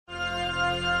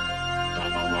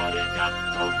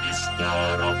romanto,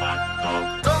 Mr. Romanto.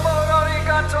 Domo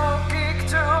arigato, geek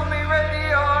to me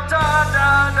radio, da da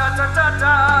da da da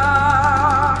da.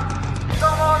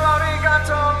 Domo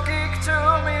arigato, geek to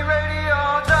me radio,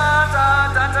 da da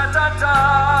da da da da.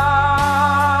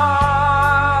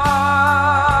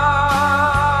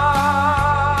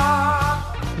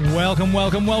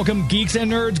 Welcome, geeks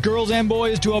and nerds, girls and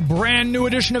boys, to a brand new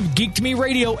edition of Geek to Me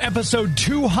Radio, episode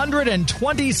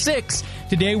 226.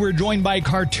 Today we're joined by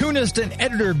cartoonist and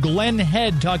editor Glenn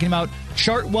Head talking about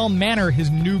Chartwell Manor, his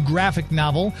new graphic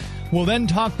novel. We'll then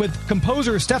talk with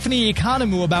composer Stephanie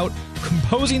Economou about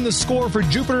composing the score for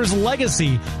Jupiter's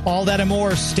Legacy. All that and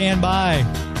more, stand by.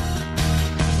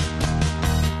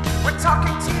 We're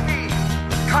talking TV,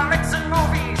 comics and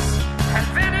movies, and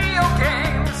video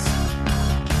games.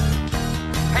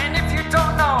 And if you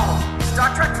don't know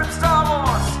Star Trek from Star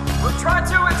Wars, we'll try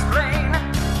to explain.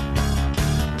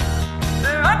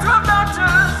 There are 12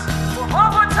 doctors, 4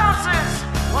 Hogwarts houses,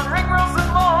 1 ring rules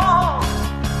them all.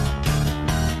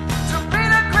 To be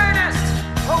the greatest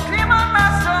Pokemon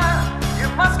master, you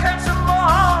must catch them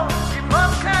all. You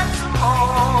must catch them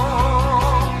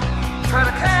all. Try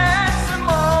to catch them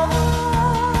all.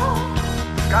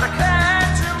 Gotta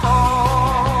catch them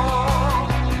all.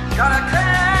 Gotta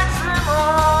catch them all.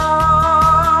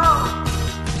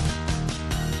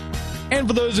 And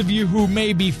for those of you who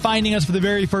may be finding us for the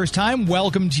very first time,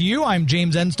 welcome to you. I'm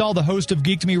James Enstall, the host of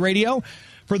Geek to Me Radio.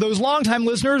 For those longtime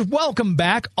listeners, welcome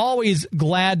back. Always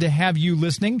glad to have you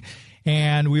listening.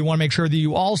 And we want to make sure that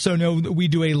you also know that we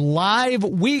do a live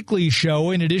weekly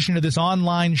show in addition to this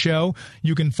online show.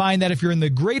 You can find that if you're in the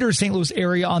greater St. Louis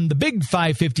area on the big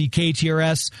 550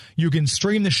 KTRS. You can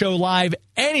stream the show live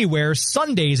anywhere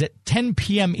Sundays at 10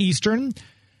 p.m. Eastern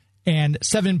and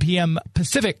 7 p.m.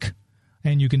 Pacific.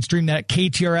 And you can stream that at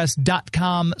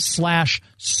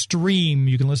ktrs.com/stream.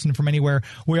 You can listen from anywhere.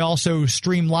 We also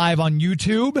stream live on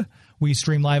YouTube. We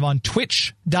stream live on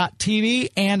twitch.tv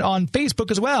and on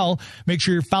Facebook as well. Make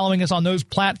sure you're following us on those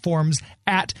platforms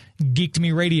at Geek to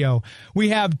Me Radio. We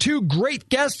have 2 great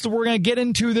guests that we're going to get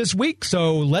into this week,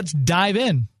 so let's dive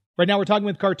in. Right now we're talking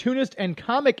with cartoonist and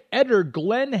comic editor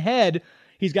Glenn Head.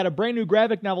 He's got a brand new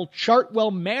graphic novel,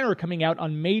 Chartwell Manor, coming out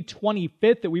on May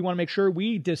 25th that we want to make sure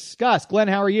we discuss. Glenn,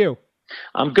 how are you?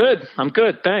 I'm good.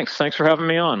 Thanks for having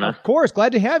me on, man. Of course.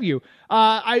 Glad to have you.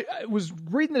 I was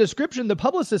reading the description the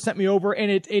publicist sent me over,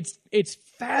 and it's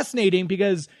fascinating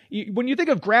because when you think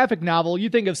of graphic novel, you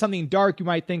think of something dark. You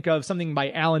might think of something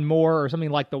by Alan Moore or something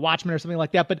like The Watchmen or something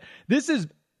like that. But this is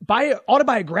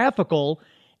autobiographical,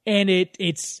 and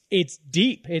it's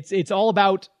deep. It's all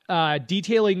about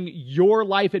detailing your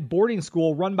life at boarding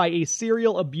school run by a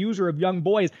serial abuser of young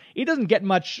boys. It doesn't get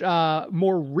much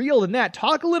more real than that.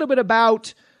 Talk a little bit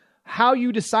about how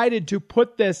you decided to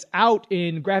put this out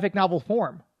in graphic novel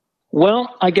form.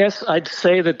 Well, I guess I'd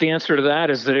say that the answer to that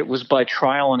is that it was by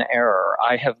trial and error.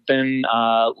 I have been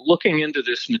looking into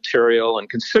this material and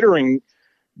considering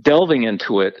delving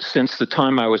into it since the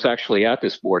time I was actually at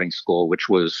this boarding school, which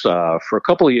was for a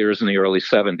couple of years in the early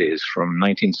 70s, from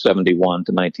 1971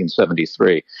 to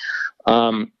 1973.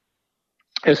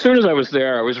 As soon as I was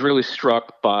there, I was really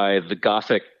struck by the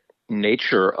gothic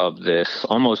nature of this,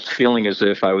 almost feeling as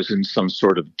if I was in some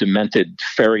sort of demented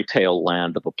fairy tale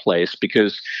land of a place,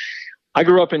 because I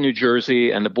grew up in New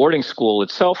Jersey, and the boarding school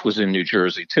itself was in New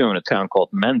Jersey, too, in a town called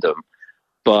Mendham.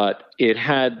 But it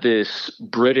had this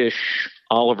British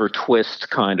Oliver Twist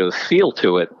kind of feel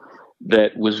to it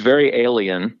that was very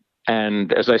alien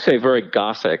and, as I say, very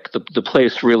gothic. The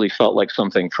place really felt like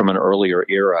something from an earlier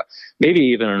era, maybe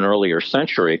even an earlier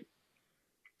century.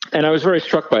 And I was very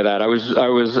struck by that. I was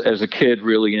as a kid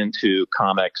really into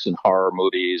comics and horror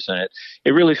movies, and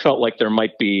it really felt like there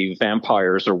might be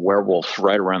vampires or werewolves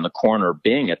right around the corner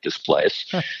being at this place.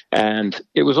 And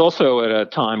it was also at a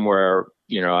time where,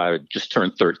 I just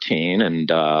turned 13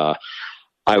 and I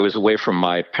was away from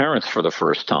my parents for the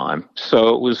first time.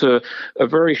 So it was a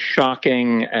very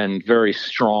shocking and very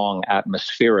strong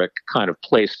atmospheric kind of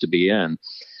place to be in.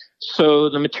 So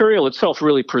the material itself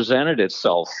really presented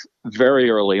itself very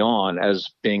early on as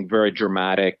being very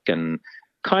dramatic and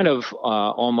kind of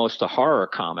almost a horror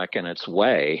comic in its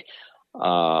way,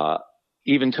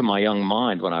 even to my young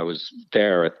mind when I was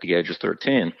there at the age of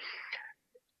 13.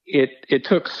 It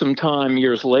took some time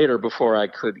years later before I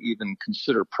could even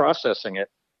consider processing it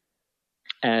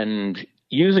and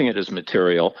using it as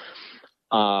material.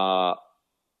 I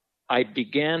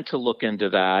began to look into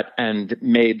that and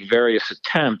made various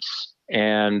attempts,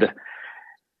 and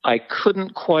I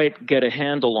couldn't quite get a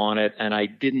handle on it, and I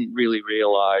didn't really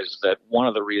realize that one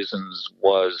of the reasons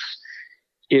was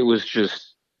it was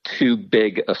just too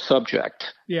big a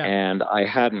subject. Yeah. And I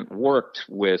hadn't worked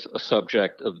with a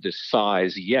subject of this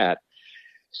size yet.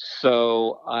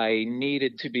 So I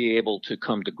needed to be able to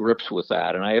come to grips with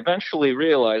that. And I eventually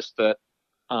realized that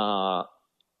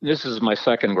this is my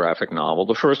second graphic novel.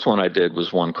 The first one I did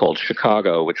was one called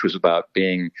Chicago, which was about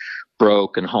being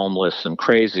broke and homeless and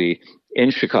crazy in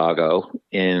Chicago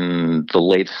in the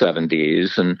late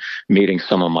 70s and meeting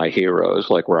some of my heroes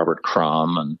like Robert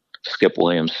Crumb and Skip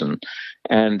Williamson,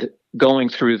 and going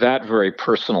through that very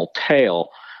personal tale.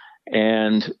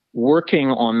 And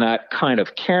working on that kind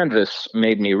of canvas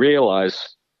made me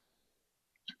realize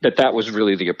that that was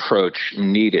really the approach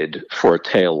needed for a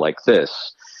tale like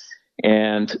this.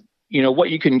 And what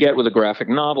you can get with a graphic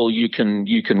novel, you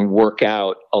can work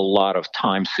out a lot of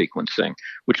time sequencing,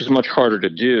 which is much harder to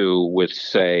do with,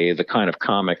 say, the kind of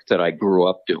comic that I grew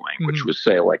up doing, which was,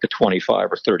 say, like a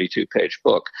 25 or 32 page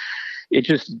book. It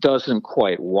just doesn't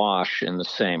quite wash in the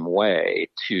same way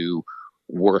to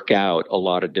work out a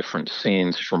lot of different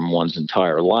scenes from one's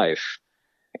entire life.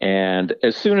 And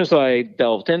as soon as I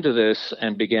delved into this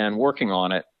and began working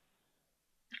on it,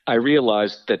 I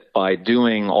realized that by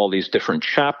doing all these different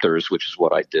chapters, which is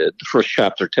what I did, the first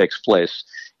chapter takes place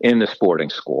in this boarding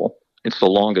school. It's the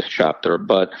longest chapter,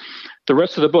 but the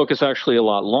rest of the book is actually a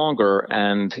lot longer,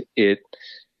 and it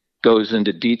goes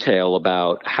into detail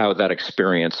about how that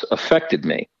experience affected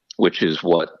me, which is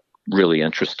what really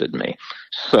interested me.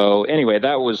 So anyway,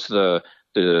 that was the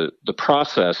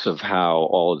process of how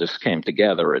all of this came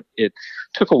together. It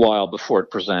took a while before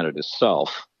it presented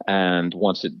itself, and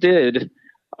once it did,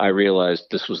 I realized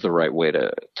this was the right way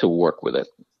to work with it.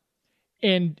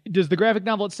 And does the graphic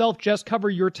novel itself just cover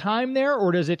your time there,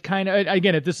 or does it kind of,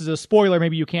 again, if this is a spoiler,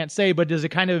 maybe you can't say, but does it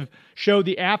kind of show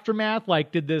the aftermath?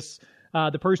 Like, did this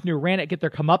the person who ran it get their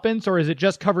comeuppance, or is it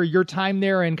just cover your time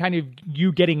there and kind of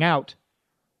you getting out?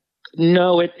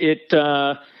 No, it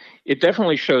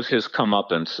definitely shows his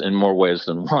comeuppance in more ways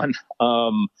than one.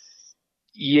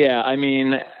 Yeah, I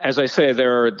mean, as I say,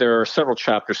 there are several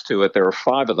chapters to it. There are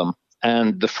 5 of them.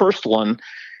 And the first one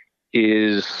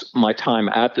is my time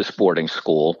at this boarding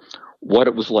school, what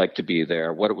it was like to be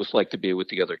there, what it was like to be with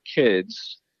the other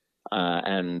kids,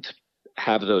 and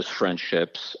have those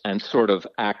friendships and sort of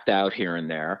act out here and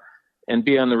there and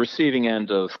be on the receiving end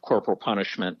of corporal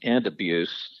punishment and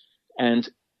abuse, and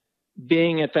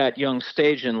being at that young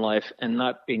stage in life and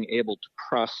not being able to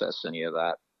process any of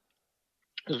that.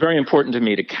 It was very important to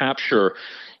me to capture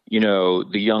the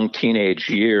young teenage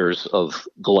years of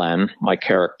Glenn, my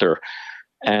character,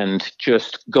 and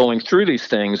just going through these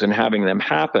things and having them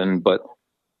happen, but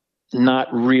not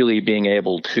really being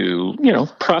able to,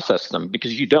 process them,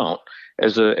 because you don't.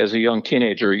 As a young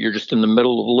teenager, you're just in the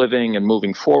middle of living and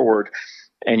moving forward,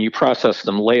 and you process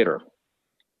them later.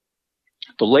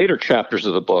 The later chapters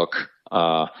of the book,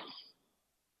 the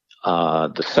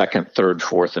 2nd, 3rd,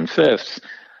 4th, and 5th,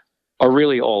 are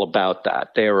really all about that.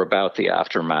 They are about the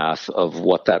aftermath of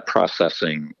what that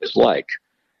processing is like.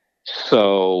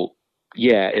 So,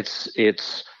 yeah, it's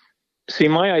see,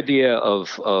 my idea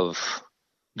of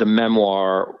the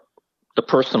memoir, the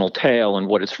personal tale, and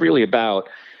what it's really about,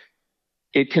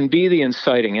 it can be the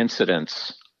inciting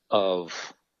incidents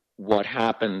of what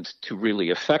happened to really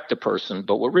affect a person.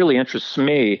 But what really interests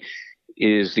me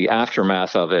is the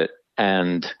aftermath of it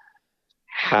and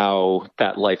how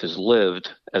that life is lived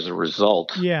as a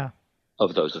result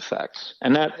of those effects.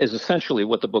 And that is essentially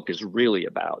what the book is really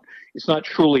about. It's not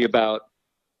truly about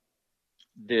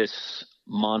this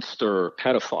monster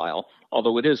pedophile,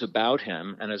 although it is about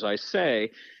him. And as I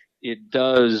say, it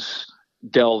does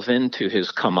delve into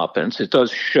his comeuppance. It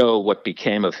does show what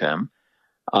became of him,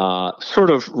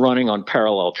 sort of running on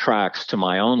parallel tracks to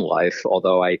my own life,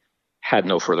 although I had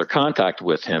no further contact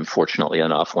with him, fortunately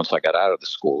enough, once I got out of the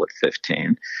school at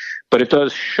 15. But it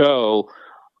does show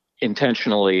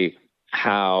intentionally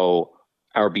how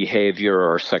our behavior,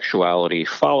 our sexuality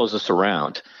follows us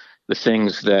around. The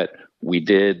things that we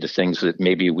did, the things that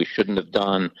maybe we shouldn't have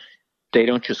done, they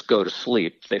don't just go to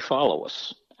sleep, they follow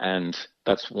us. And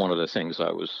that's one of the things I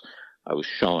was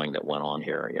showing that went on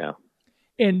here, yeah.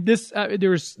 And this,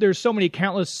 there's so many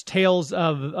countless tales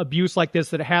of abuse like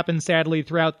this that happen sadly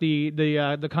throughout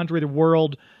the country, the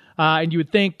world, and you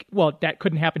would think, well, that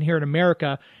couldn't happen here in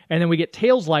America, and then we get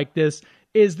tales like this.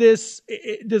 Does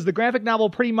the graphic novel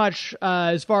pretty much,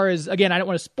 as far as, again, I don't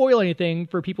want to spoil anything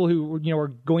for people who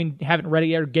haven't read it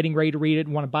yet or getting ready to read it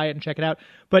and want to buy it and check it out,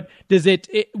 but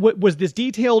was this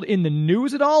detailed in the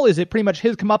news at all? Is it pretty much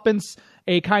his comeuppance,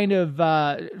 a kind of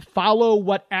follow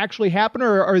what actually happened,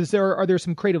 or are there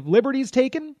some creative liberties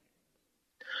taken?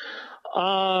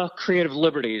 Creative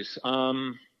liberties.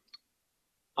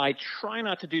 I try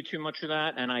not to do too much of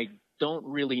that, and I don't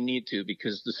really need to,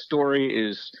 because the story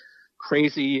is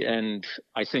crazy and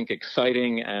I think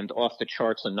exciting and off the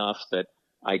charts enough that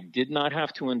I did not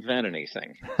have to invent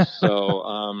anything.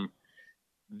 So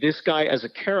this guy as a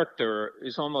character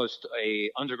is almost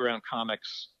a underground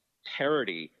comics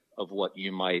parody of what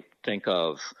you might think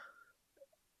of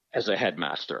as a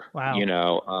headmaster. Wow. You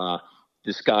know,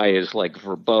 this guy is like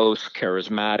verbose,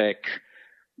 charismatic,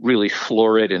 really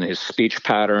florid in his speech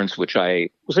patterns, which I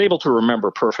was able to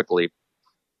remember perfectly.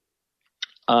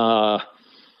 A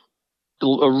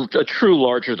true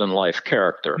larger-than-life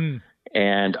character.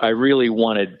 And I really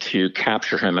wanted to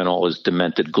capture him in all his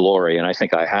demented glory, and I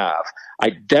think I have. I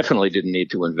definitely didn't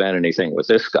need to invent anything with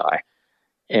this guy.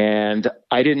 And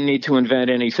I didn't need to invent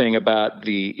anything about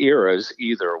the eras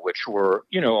either, which were,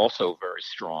 you know, also very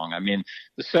strong. I mean,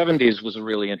 the 70s was a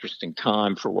really interesting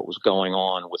time for what was going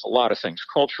on with a lot of things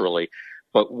culturally.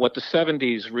 But what the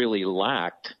 70s really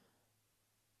lacked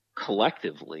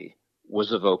collectively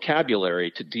was a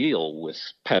vocabulary to deal with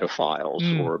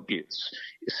pedophiles or abuse.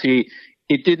 See,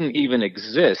 it didn't even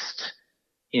exist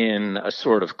in a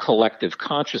sort of collective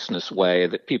consciousness way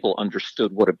that people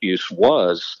understood what abuse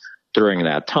was during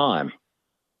that time.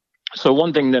 So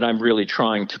one thing that I'm really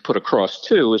trying to put across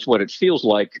too is what it feels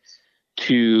like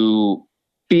to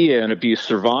be an abuse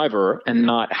survivor and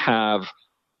not have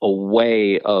a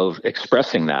way of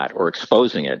expressing that or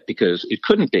exposing it, because it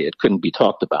couldn't be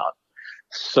talked about.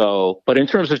 So, but in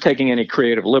terms of taking any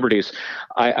creative liberties,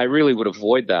 I really would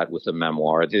avoid that with a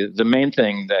memoir. The main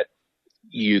thing that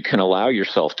you can allow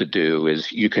yourself to do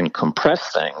is you can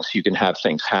compress things. You can have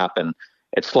things happen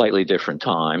at slightly different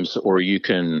times, or you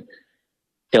can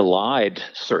elide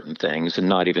certain things and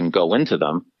not even go into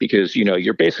them, because, you know,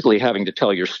 you're basically having to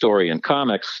tell your story in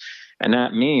comics. And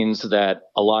that means that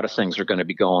a lot of things are going to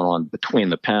be going on between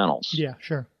the panels. Yeah,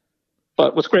 sure.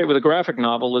 But what's great with a graphic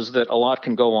novel is that a lot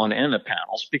can go on in the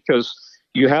panels because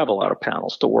you have a lot of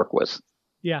panels to work with.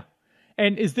 Yeah.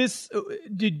 And is this,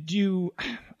 did you,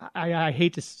 I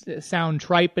hate to sound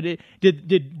trite, but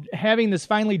did having this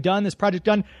finally done, this project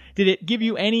done, did it give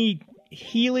you any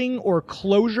healing or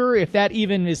closure, if that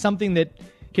even is something that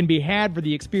can be had for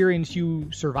the experience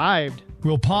you survived?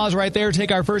 We'll pause right there,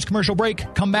 take our first commercial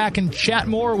break, come back and chat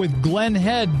more with Glenn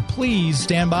Head. Please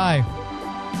stand by.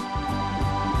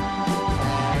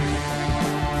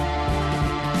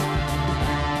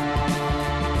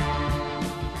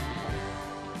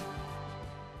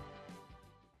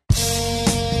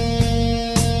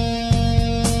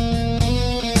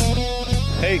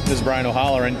 Hey, this is Brian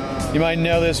O'Halloran. You might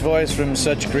know this voice from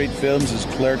such great films as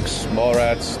Clerks,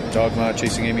 Mallrats, Dogma,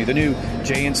 Chasing Amy, the new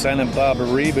Jay and Silent Bob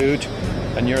reboot,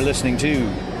 and you're listening to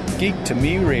Geek to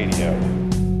Me Radio.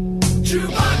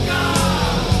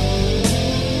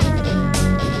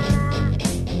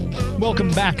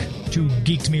 Welcome back to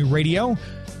Geek to Me Radio.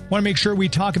 Want to make sure we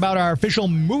talk about our official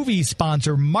movie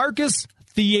sponsor, Marcus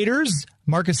Theaters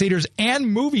and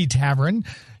Movie Tavern.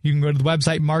 You can go to the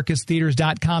website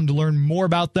marcustheaters.com to learn more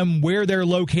about them, where they're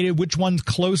located, which one's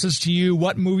closest to you,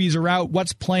 what movies are out,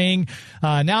 what's playing.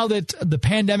 Now that the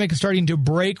pandemic is starting to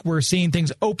break, we're seeing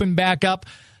things open back up.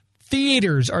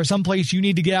 Theaters are someplace you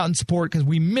need to get out and support, because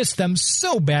we missed them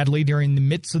so badly during the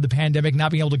midst of the pandemic,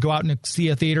 not being able to go out and see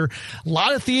a theater. A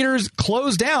lot of theaters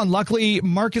closed down. Luckily,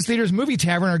 Marcus Theaters Movie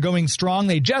Tavern are going strong.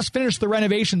 They just finished the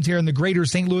renovations here in the greater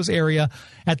St. Louis area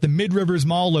at the Mid-Rivers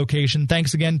Mall location.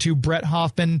 Thanks again to Brett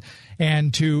Hoffman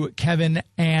and to Kevin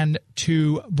and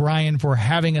to Brian for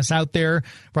having us out there.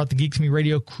 Brought the Geek to Me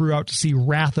Radio crew out to see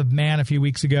Wrath of Man a few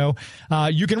weeks ago.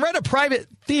 You can rent a private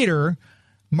theater,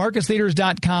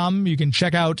 MarcusTheaters.com. You can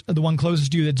check out the one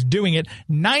closest to you that's doing it.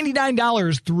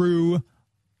 $99 through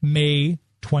May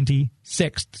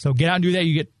 26th. So get out and do that.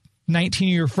 You get 19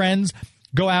 of your friends.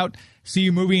 Go out, see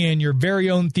a movie in your very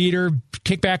own theater.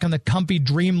 Kick back on the comfy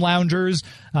Dream Loungers.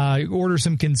 Order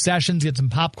some concessions. Get some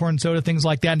popcorn, soda, things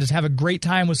like that. And just have a great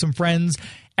time with some friends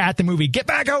at the movie. Get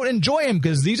back out and enjoy them,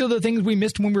 because these are the things we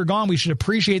missed when we were gone. We should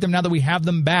appreciate them now that we have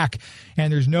them back.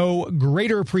 And there's no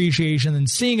greater appreciation than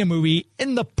seeing a movie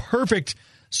in the perfect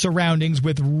surroundings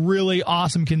with really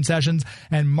awesome concessions.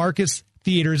 And Marcus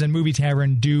Theaters and Movie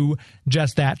Tavern do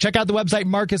just that. Check out the website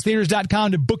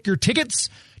marcustheaters.com to book your tickets.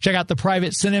 Check out the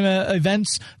private cinema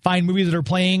events, find movies that are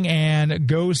playing, and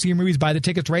go see your movies. Buy the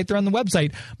tickets right there on the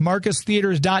website,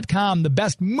 marcustheaters.com, the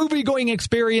best movie-going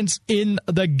experience in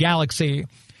the galaxy.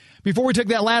 Before we took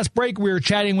that last break, we were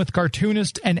chatting with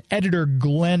cartoonist and editor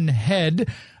Glenn Head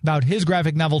about his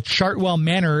graphic novel, Chartwell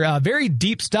Manor. Very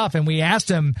deep stuff, and we asked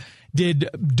him, did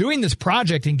doing this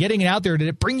project and getting it out there, did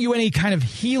it bring you any kind of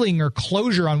healing or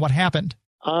closure on what happened?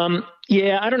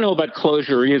 Yeah, I don't know about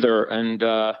closure either. And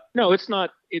no, it's not.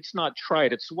 It's not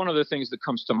trite. It's one of the things that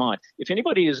comes to mind. If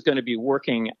anybody is going to be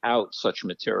working out such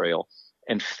material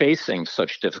and facing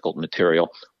such difficult material,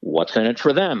 what's in it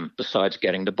for them besides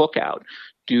getting the book out?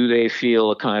 Do they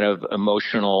feel a kind of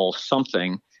emotional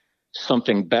something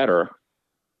better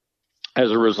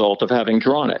as a result of having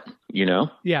drawn it? You know?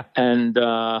 Yeah. And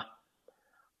I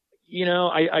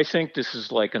think this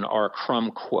is like an R.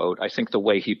 Crumb quote. I think the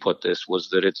way he put this was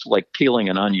that it's like peeling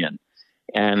an onion,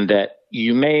 and that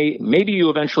maybe you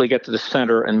eventually get to the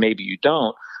center and maybe you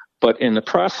don't, but in the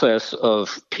process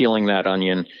of peeling that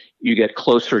onion, you get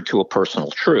closer to a personal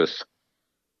truth.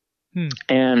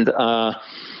 And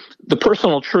the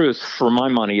personal truth, for my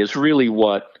money, is really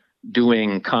what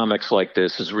doing comics like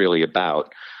this is really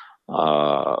about.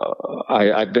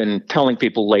 I've been telling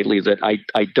people lately that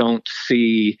I don't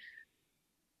see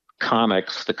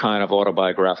comics, the kind of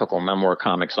autobiographical memoir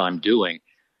comics I'm doing,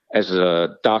 as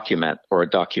a document or a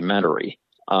documentary.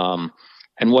 And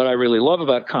what I really love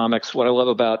about comics, what I love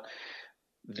about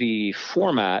the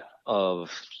format of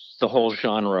the whole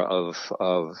genre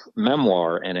of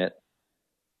memoir in it,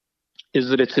 is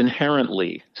that it's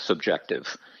inherently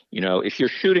subjective. You know, if you're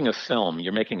shooting a film,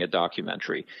 you're making a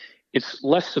documentary, it's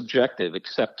less subjective,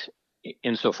 except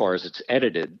insofar as it's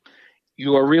edited.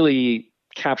 You are really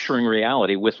capturing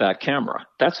reality with that camera.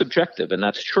 That's objective, and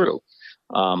that's true,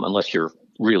 unless you're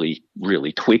really,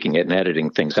 really tweaking it and editing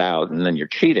things out, and then you're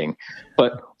cheating.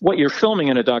 But what you're filming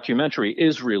in a documentary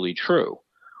is really true.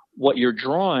 What you're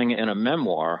drawing in a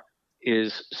memoir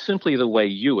is simply the way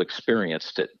you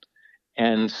experienced it.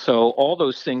 And so all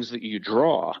those things that you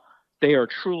draw, they are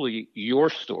truly your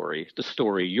story, the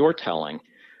story you're telling,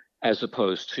 as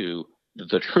opposed to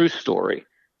the true story.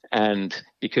 And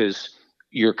because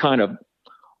you're kind of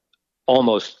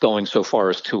almost going so far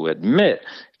as to admit,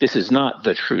 this is not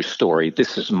the true story.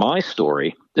 This is my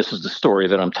story. This is the story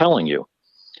that I'm telling you.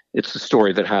 It's the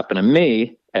story that happened to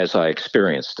me as I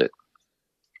experienced it.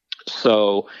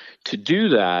 So to do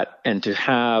that and to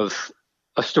have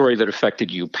a story that affected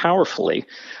you powerfully,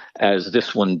 as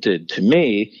this one did to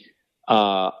me,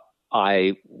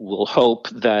 I will hope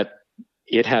that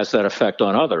it has that effect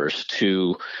on others,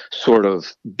 to sort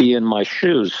of be in my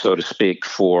shoes, so to speak,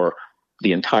 for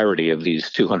the entirety of these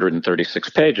 236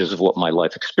 pages of what my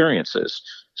life experience is,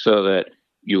 so that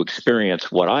you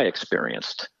experience what I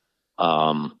experienced.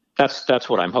 That's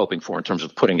what I'm hoping for in terms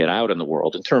of putting it out in the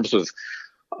world. In terms of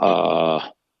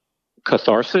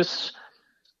catharsis,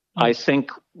 I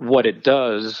think what it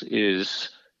does is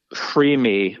free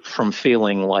me from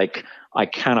feeling like I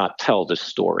cannot tell this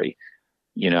story,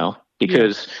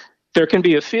 because there can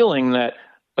be a feeling that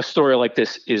a story like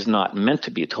this is not meant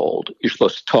to be told. You're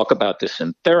supposed to talk about this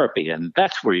in therapy, and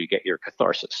that's where you get your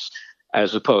catharsis,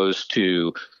 as opposed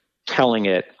to telling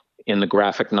it in the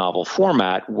graphic novel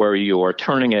format, where you're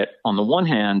turning it, on the one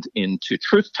hand, into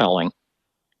truth-telling,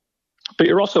 but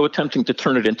you're also attempting to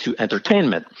turn it into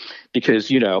entertainment,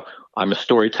 because, I'm a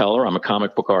storyteller, I'm a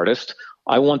comic book artist.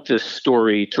 I want this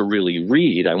story to really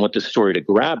read. I want this story to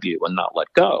grab you and not let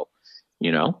go,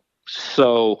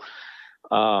 So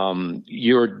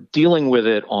you're dealing with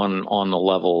it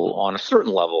on a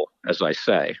certain level, as I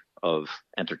say, of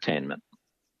entertainment.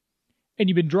 And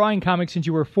you've been drawing comics since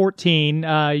you were 14.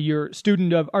 You're a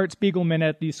student of Art Spiegelman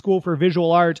at the School for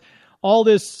Visual Art. All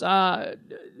this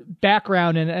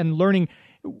background and learning,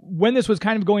 when this was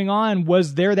kind of going on,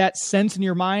 was there that sense in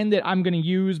your mind that I'm going to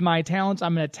use my talents,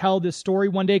 I'm going to tell this story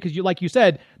one day? Because like you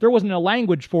said, there wasn't a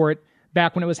language for it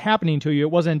back when it was happening to you.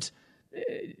 It wasn't,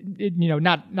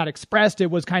 not expressed. It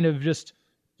was kind of just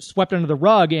swept under the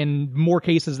rug in more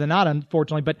cases than not,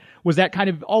 unfortunately. But was that kind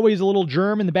of always a little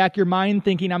germ in the back of your mind,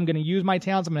 thinking I'm going to use my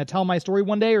talents, I'm going to tell my story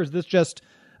one day? Or is this just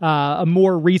a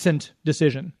more recent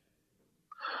decision?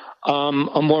 A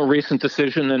more recent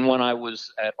decision than when I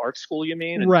was at art school, you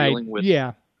mean? And right. Dealing with...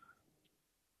 Yeah.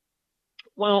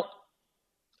 Well,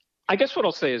 I guess what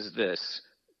I'll say is this.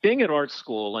 Being at art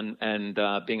school and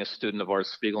being a student of Art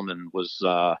Spiegelman was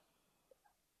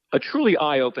a truly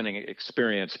eye-opening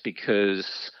experience,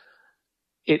 because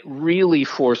it really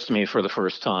forced me for the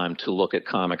first time to look at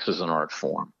comics as an art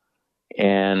form,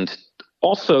 and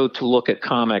also to look at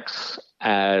comics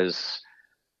as,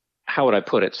 how would I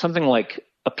put it, something like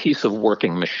a piece of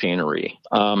working machinery.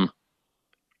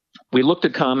 We looked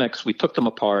at comics, we took them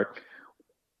apart,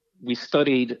 we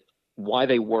studied why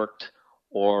they worked,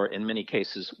 or in many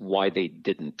cases, why they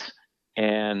didn't.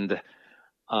 And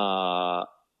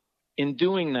in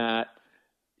doing that,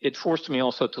 it forced me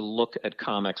also to look at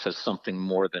comics as something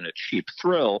more than a cheap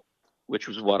thrill, which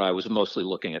was what I was mostly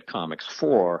looking at comics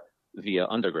for via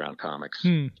underground comics.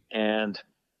 And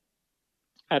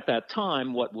at that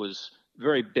time, what was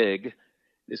very big,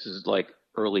 this is like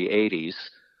early 80s,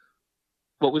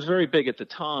 what was very big at the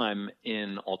time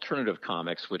in alternative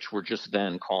comics, which were just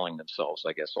then calling themselves,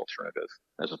 I guess, alternative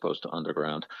as opposed to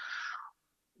underground,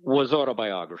 was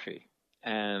autobiography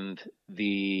and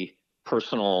the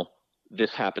personal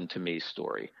 "this happened to me"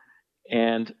 story.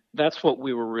 And that's what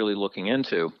we were really looking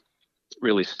into,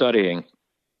 really studying.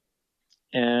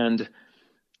 And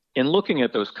in looking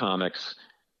at those comics,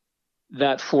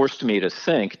 that forced me to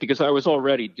think, because I was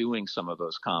already doing some of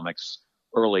those comics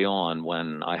early on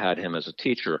when I had him as a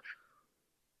teacher,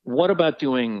 what about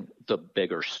doing the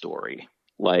bigger story?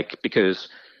 Like, because,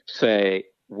 say,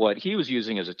 what he was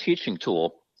using as a teaching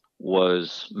tool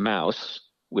was Mouse,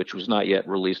 which was not yet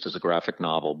released as a graphic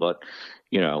novel, but,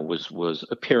 you know, was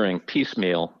appearing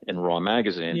piecemeal in Raw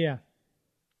magazine. Yeah.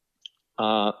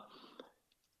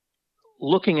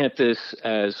 Looking at this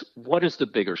as, what is the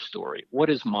bigger story? What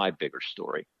is my bigger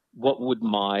story? What would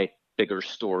my bigger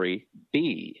story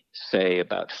be? Say,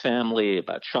 about family,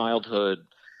 about childhood.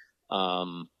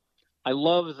 I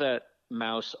love that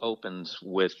Mouse opens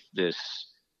with this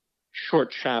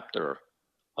short chapter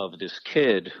of this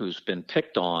kid who's been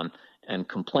picked on and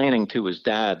complaining to his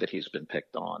dad that he's been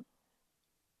picked on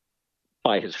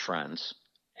by his friends.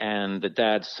 And the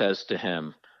dad says to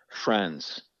him,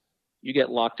 "Friends, you get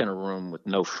locked in a room with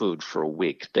no food for a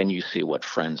week, then you see what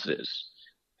friends is."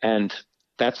 And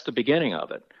that's the beginning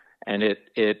of it. And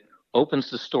it opens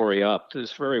the story up to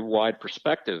this very wide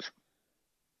perspective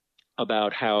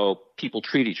about how people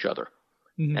treat each other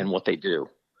and what they do.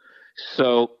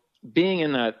 So being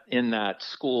in that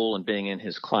school and being in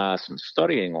his class and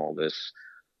studying all this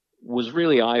was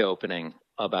really eye-opening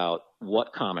about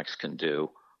what comics can do,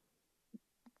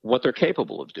 what they're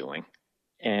capable of doing,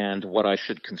 and what I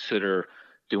should consider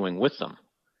doing with them.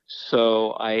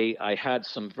 So I had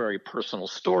some very personal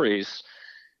stories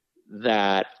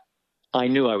that I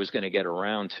knew I was going to get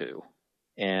around to.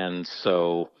 And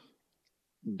so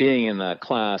being in that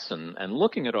class and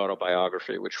looking at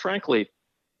autobiography, which frankly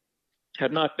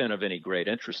had not been of any great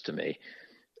interest to me,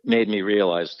 made me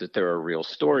realize that there are real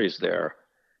stories there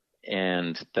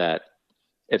and that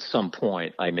at some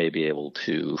point I may be able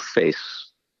to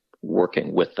face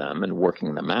working with them and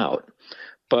working them out.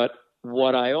 But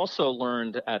what I also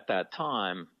learned at that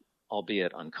time,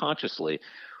 albeit unconsciously,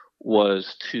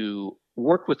 was to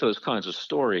work with those kinds of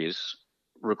stories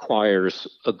requires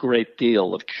a great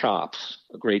deal of chops,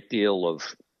 a great deal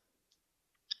of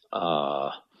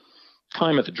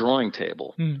time at the drawing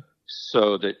table,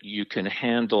 so that you can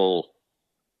handle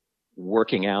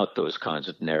working out those kinds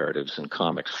of narratives in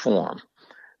comics form.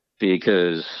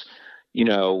 Because, you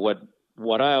know,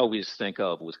 what I always think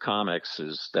of with comics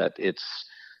is that it's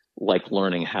like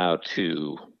learning how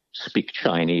to speak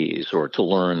Chinese or to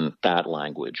learn that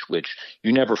language, which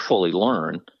you never fully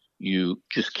learn. You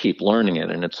just keep learning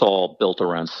it, and it's all built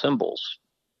around symbols.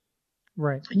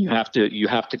 Right. And you have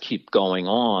to keep going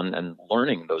on and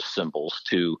learning those symbols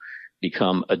to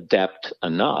become adept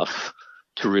enough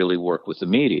to really work with the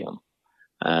medium.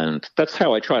 And that's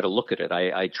how I try to look at it.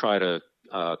 I try to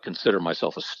consider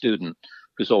myself a student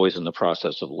who's always in the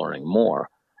process of learning more.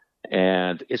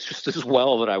 And it's just as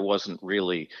well that I wasn't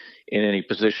really in any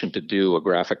position to do a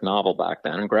graphic novel back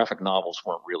then. And graphic novels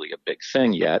weren't really a big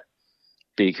thing yet,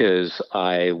 because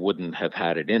I wouldn't have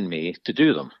had it in me to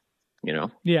do them, you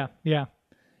know? Yeah, yeah.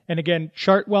 And again,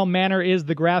 Chartwell Manor is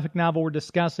the graphic novel we're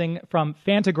discussing from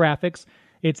Fantagraphics.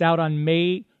 It's out on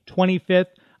May 25th.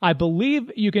 I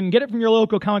believe you can get it from your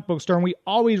local comic book store, and we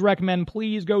always recommend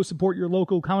please go support your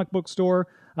local comic book store,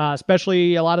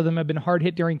 especially a lot of them have been hard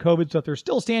hit during COVID, so if they're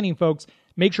still standing, folks,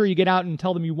 make sure you get out and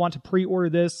tell them you want to pre-order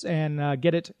this and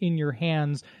get it in your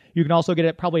hands. You can also get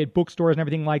it probably at bookstores and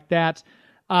everything like that.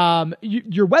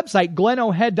 Your website,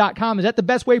 glenohead.com, is that the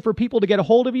best way for people to get a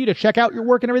hold of you, to check out your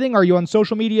work and everything? Are you on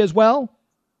social media as well?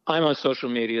 I'm on social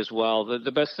media as well.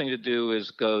 The best thing to do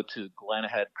is go to Glen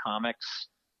Ahead Comics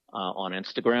on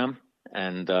Instagram.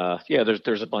 And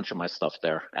there's a bunch of my stuff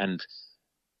there. And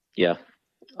yeah,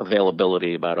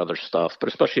 availability about other stuff, but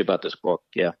especially about this book.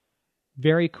 Yeah.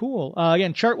 Very cool.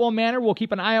 Again, Chartwell Manor, we'll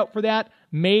keep an eye out for that.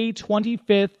 May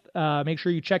 25th. Make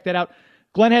sure you check that out.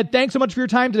 Glen Head, thanks so much for your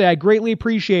time today. I greatly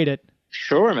appreciate it.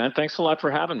 Sure, man. Thanks a lot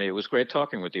for having me. It was great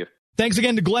talking with you. Thanks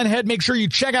again to Glen Head. Make sure you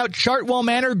check out Chartwell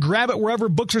Manor. Grab it wherever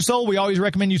books are sold. We always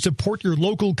recommend you support your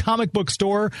local comic book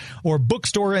store or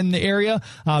bookstore in the area.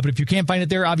 But if you can't find it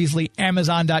there, obviously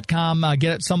Amazon.com.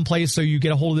 Get it someplace so you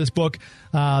get a hold of this book.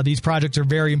 These projects are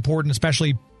very important,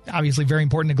 especially obviously very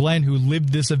important to Glenn, who lived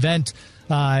this event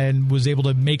and was able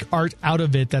to make art out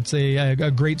of it. That's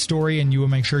a great story, and you will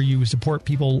make sure you support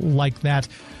people like that.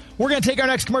 We're going to take our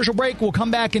next commercial break. We'll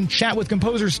come back and chat with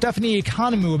composer Stephanie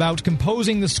Economou about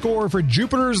composing the score for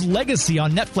Jupiter's Legacy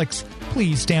on Netflix.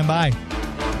 Please stand by.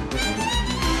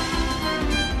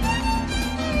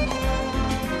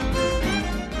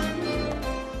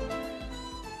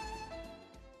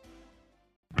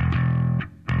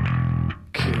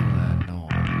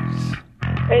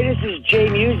 Hey, this is Jay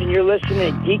Muse, and you're listening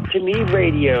to Geek to Me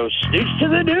Radio. Snooch to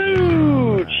the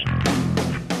Nooch!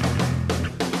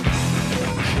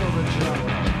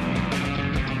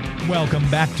 Welcome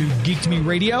back to Geek to Me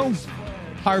Radio.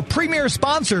 Our premier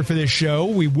sponsor for this show.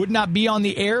 We would not be on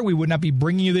the air. We would not be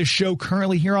bringing you this show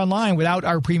currently here online without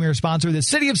our premier sponsor, the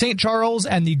City of St. Charles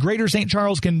and the Greater St.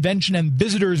 Charles Convention and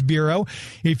Visitors Bureau.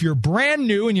 If you're brand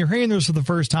new and you're hearing this for the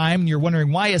first time and you're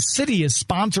wondering why a city is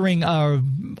sponsoring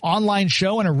an online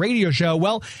show and a radio show,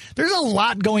 well, there's a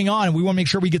lot going on, and we want to make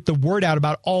sure we get the word out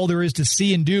about all there is to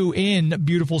see and do in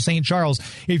beautiful St. Charles.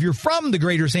 If you're from the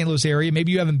Greater St. Louis area,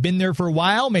 maybe you haven't been there for a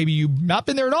while, maybe you've not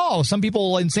been there at all. Some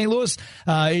people in St. Louis,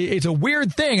 it's a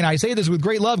weird thing, and I say this with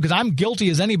great love because I'm guilty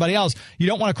as anybody else. You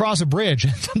don't want to cross a bridge.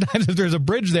 Sometimes if there's a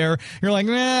bridge there, you're like,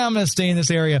 I'm going to stay in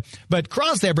this area. But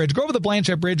cross that bridge. Go over the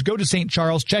Blanchette Bridge. Go to St.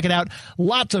 Charles. Check it out.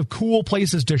 Lots of cool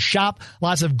places to shop.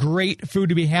 Lots of great food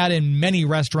to be had in many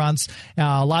restaurants.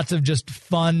 Lots of just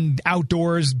fun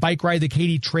outdoors. Bike ride the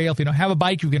Katy Trail. If you don't have a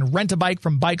bike, you can rent a bike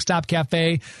from Bike Stop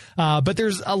Cafe. But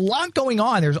there's a lot going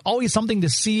on. There's always something to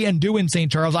see and do in St.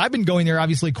 Charles. I've been going there,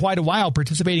 obviously, quite a while,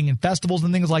 participating in festivals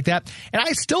and things like that. And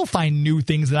I still find new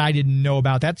things that I didn't know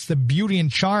about. That's the beauty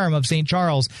and charm of St.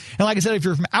 Charles. And like I said, if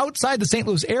you're from outside the St.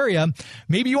 Louis area,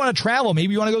 maybe you want to travel.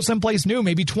 Maybe you want to go someplace new.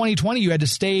 Maybe 2020 you had to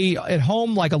stay at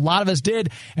home like a lot of us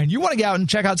did. And you want to get out and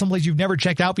check out someplace you've never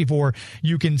checked out before.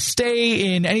 You can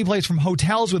stay in any place from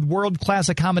hotels with world-class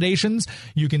accommodations.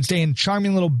 You can stay in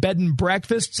charming little bed and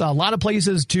breakfasts. A lot of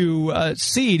places to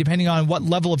see depending on what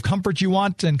level of comfort you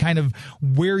want and kind of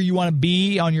where you want to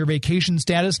be on your vacation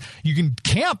status. You can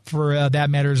camp for that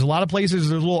matter. There's a lot of places.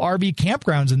 There's little RV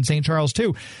campgrounds in St. Charles,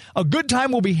 too. A good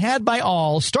time will be had by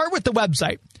all. Start with the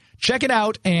website. Check it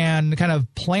out and kind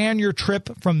of plan your trip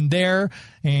from there.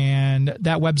 And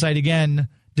that website, again,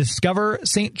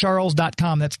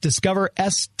 discoverstcharles.com. That's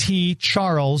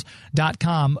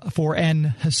discoverstcharles.com for an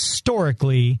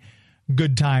historically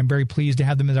good time. Very pleased to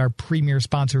have them as our premier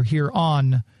sponsor here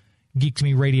on Geek to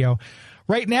Me Radio.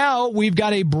 Right now, we've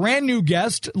got a brand new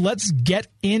guest. Let's get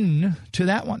into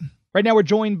that one. Right now, we're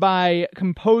joined by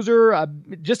composer,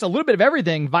 just a little bit of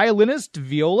everything, violinist,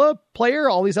 viola player,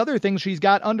 all these other things she's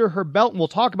got under her belt, and we'll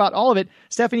talk about all of it.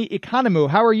 Stephanie Economou,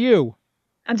 how are you?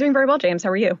 I'm doing very well, James. How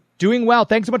are you? Doing well.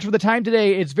 Thanks so much for the time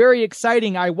today. It's very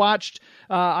exciting. I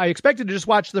expected to just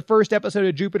watch the first episode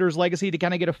of Jupiter's Legacy to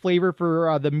kind of get a flavor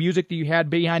for the music that you had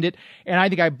behind it. And I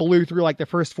think I blew through like the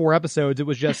first 4 episodes. It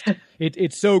was just,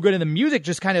 it's so good. And the music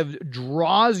just kind of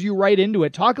draws you right into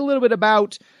it. Talk a little bit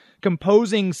about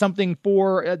composing something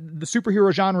for the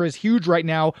superhero genre is huge right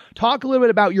now. Talk a little bit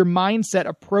about your mindset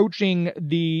approaching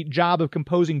the job of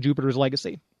composing Jupiter's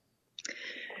Legacy.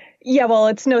 Yeah, well,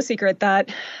 it's no secret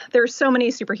that there's so many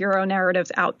superhero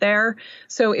narratives out there.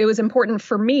 So it was important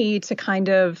for me to kind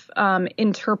of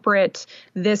interpret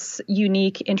this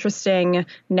unique, interesting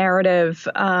narrative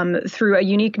through a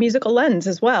unique musical lens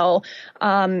as well.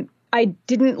 I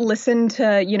didn't listen to,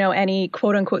 any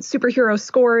quote unquote superhero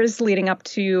scores leading up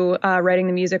to writing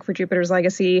the music for Jupiter's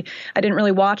Legacy. I didn't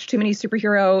really watch too many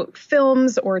superhero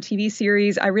films or TV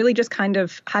series. I really just kind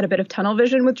of had a bit of tunnel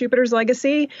vision with Jupiter's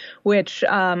Legacy, which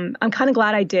I'm kind of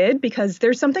glad I did because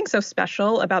there's something so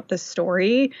special about this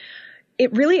story.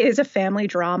 It really is a family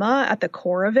drama at the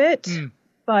core of it.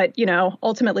 But,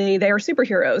 ultimately they are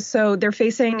superheroes. So they're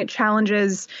facing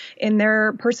challenges in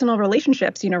their personal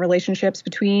relationships, relationships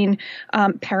between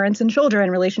parents and children,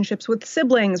 relationships with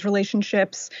siblings,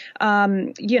 relationships,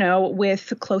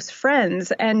 with close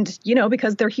friends. And,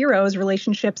 because they're heroes,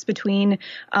 relationships between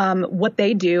what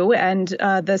they do and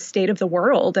the state of the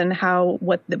world and how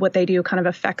what they do kind of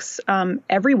affects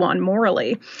everyone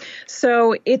morally.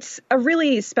 So it's a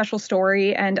really special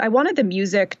story. And I wanted the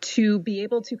music to be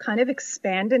able to kind of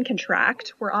expand and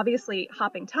contract. We're obviously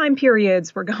hopping time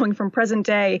periods. We're going from present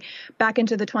day back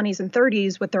into the 20s and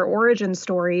 30s with their origin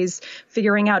stories,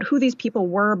 figuring out who these people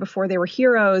were before they were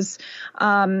heroes.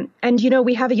 And,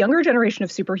 we have a younger generation of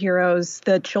superheroes,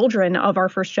 the children of our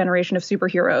first generation of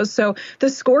superheroes. So the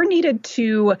score needed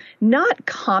to not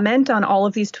comment on all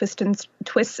of these twists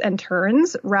twists and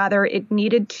turns. Rather, it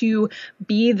needed to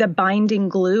be the binding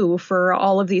glue for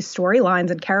all of these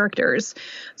storylines and characters.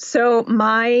 So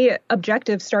my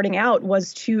objective starting out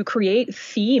was to create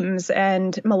themes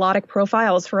and melodic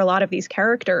profiles for a lot of these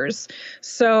characters.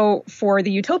 So for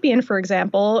the Utopian, for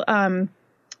example,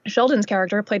 Sheldon's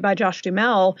character, played by Josh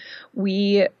Duhamel,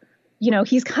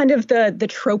 he's kind of the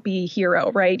tropey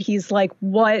hero, right? He's like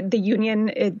what the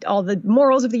Union, all the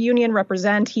morals of the Union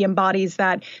represent. He embodies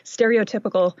that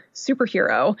stereotypical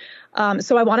superhero.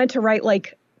 So I wanted to write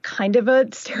like kind of a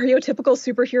stereotypical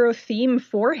superhero theme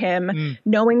for him,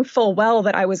 knowing full well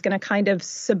that I was going to kind of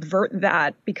subvert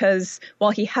that, because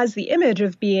while he has the image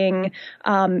of being,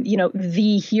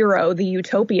 the hero, the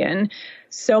Utopian,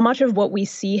 so much of what we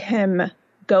see him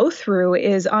go through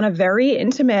is on a very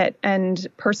intimate and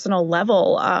personal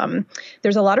level.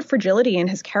 There's a lot of fragility in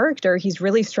his character. He's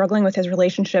really struggling with his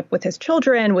relationship with his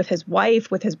children, with his wife,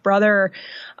 with his brother,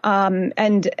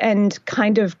 and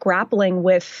kind of grappling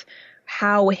with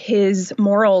how his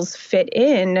morals fit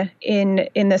in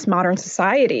this modern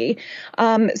society.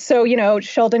 So,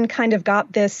 Sheldon kind of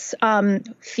got this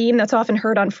theme that's often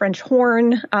heard on French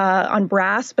horn, on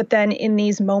brass, but then in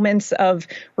these moments of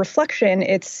reflection,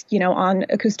 it's, on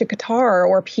acoustic guitar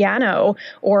or piano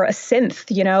or a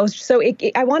synth, So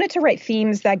I wanted to write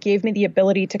themes that gave me the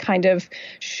ability to kind of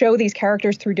show these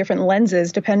characters through different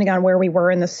lenses, depending on where we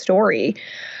were in the story.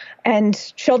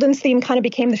 And Sheldon's theme kind of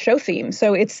became the show theme.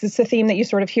 So it's a theme that you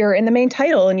sort of hear in the main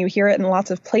title, and you hear it in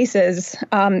lots of places.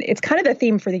 It's kind of the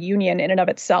theme for the Union in and of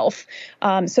itself.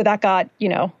 So that got,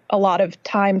 a lot of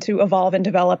time to evolve and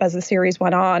develop as the series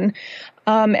went on.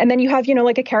 And then you have,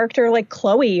 like a character like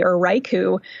Chloe or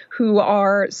Raikou, who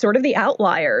are sort of the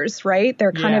outliers, right?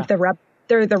 They're kind of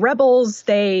they're the rebels.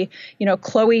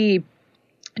 Chloe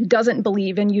doesn't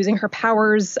believe in using her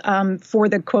powers for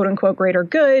the quote unquote greater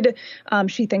good.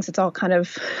 She thinks it's all kind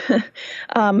of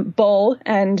bull,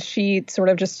 and she sort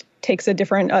of just takes a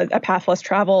different, a path less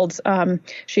traveled.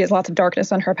 She has lots of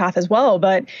darkness on her path as well,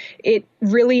 but it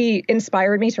really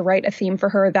inspired me to write a theme for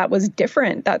her that was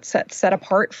different, that set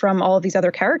apart from all of these other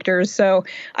characters. So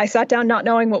I sat down not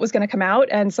knowing what was going to come out,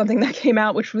 and something that came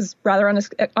out, which was rather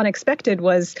unexpected,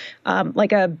 was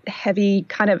like a heavy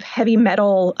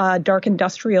metal, dark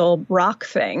industrial rock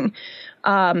thing.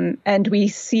 And we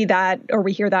see that, or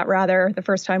we hear that rather, the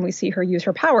first time we see her use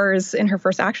her powers in her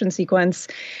first action sequence.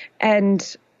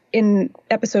 And in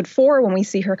episode 4, when we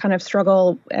see her kind of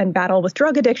struggle and battle with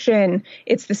drug addiction,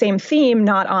 it's the same theme,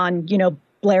 not on,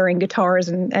 blaring guitars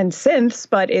and synths,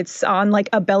 but it's on like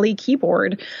a belly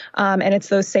keyboard. And it's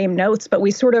those same notes, but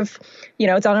we sort of,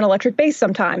 it's on an electric bass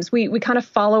sometimes. We kind of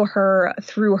follow her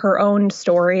through her own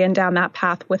story and down that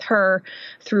path with her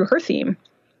through her theme.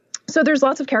 So there's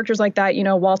lots of characters like that.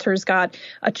 Walter's got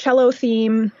a cello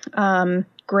theme.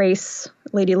 Grace,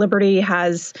 Lady Liberty,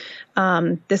 has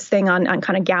this thing on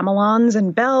kind of gamelons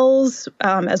and bells,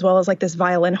 as well as like this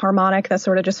violin harmonic that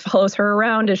sort of just follows her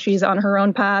around as she's on her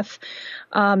own path.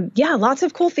 Lots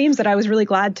of cool themes that I was really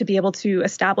glad to be able to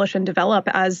establish and develop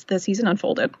as the season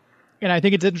unfolded. And I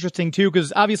think it's interesting, too,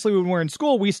 because obviously when we're in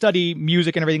school, we study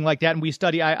music and everything like that. And we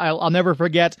study, I'll never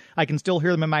forget, I can still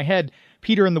hear them in my head,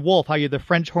 Peter and the Wolf, how you have the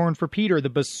French horn for Peter, the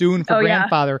bassoon for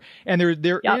grandfather. Yeah.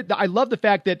 And I love the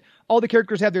fact that all the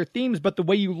characters have their themes, but the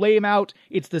way you lay them out,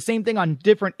 it's the same thing on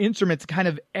different instruments. It kind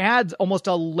of adds almost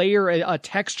a layer, a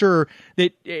texture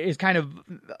that is kind of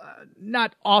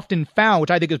not often found, which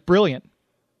I think is brilliant.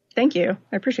 Thank you.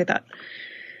 I appreciate that.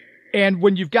 And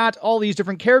when you've got all these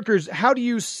different characters, how do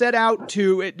you set out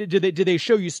to, do they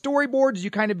show you storyboards? You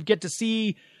kind of get to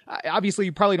see, obviously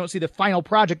you probably don't see the final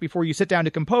project before you sit down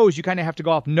to compose. You kind of have to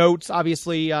go off notes.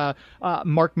 Obviously,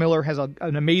 Mark Miller has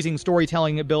an amazing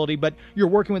storytelling ability, but you're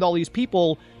working with all these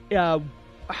people.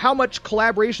 How much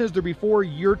collaboration is there before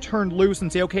you're turned loose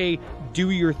and say, okay,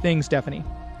 do your thing, Stephanie?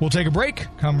 We'll take a break,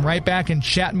 come right back and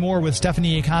chat more with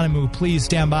Stephanie Economou. Please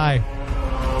stand by.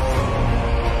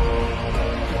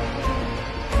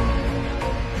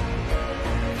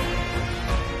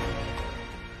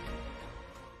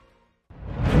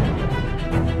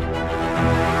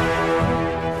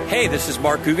 Hey, this is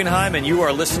Mark Guggenheim, and you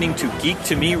are listening to Geek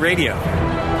to Me Radio.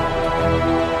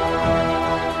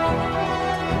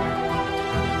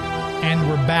 And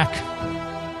we're back.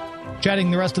 Chatting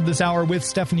the rest of this hour with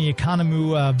Stephanie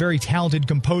Economou, a very talented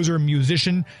composer and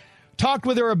musician. Talked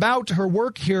with her about her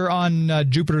work here on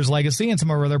Jupiter's Legacy and some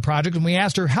of her other projects, and we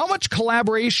asked her how much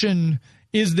collaboration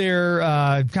is there,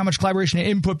 how much collaboration and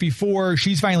input before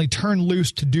she's finally turned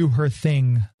loose to do her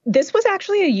thing? This was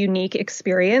actually a unique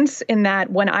experience in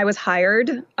that when I was hired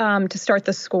to start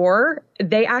the score,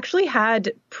 they actually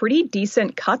had pretty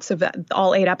decent cuts of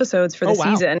all 8 episodes for the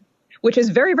season, which is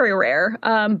very, very rare.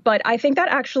 But I think that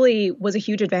actually was a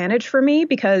huge advantage for me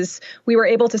because we were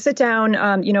able to sit down,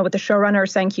 with the showrunner,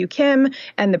 Sang-Kyu Kim,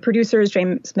 and the producers,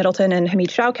 James Middleton and Hamid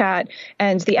Shaukat,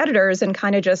 and the editors, and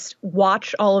kind of just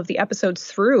watch all of the episodes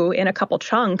through in a couple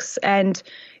chunks. And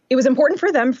it was important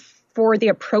for them for the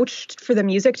approach for the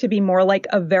music to be more like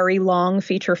a very long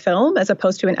feature film as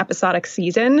opposed to an episodic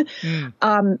season.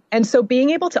 And so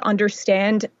being able to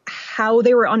understand how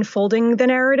they were unfolding the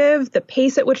narrative, the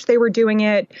pace at which they were doing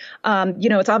it,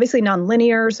 it's obviously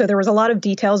nonlinear. So there was a lot of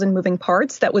details and moving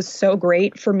parts that was so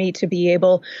great for me to be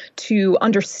able to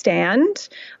understand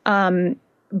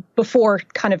before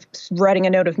kind of writing a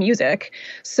note of music.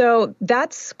 So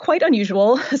that's quite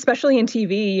unusual, especially in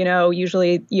TV.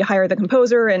 Usually you hire the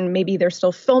composer and maybe they're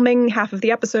still filming half of the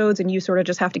episodes and you sort of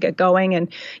just have to get going and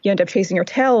you end up chasing your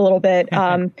tail a little bit.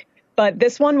 But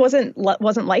this one wasn't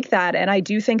like that. And I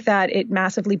do think that it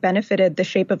massively benefited the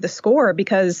shape of the score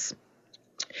because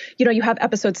you have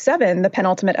episode 7, the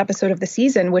penultimate episode of the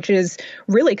season, which is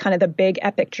really kind of the big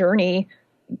epic journey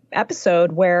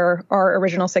episode where our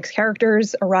original 6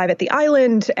 characters arrive at the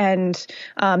island, and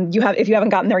if you haven't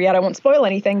gotten there yet, I won't spoil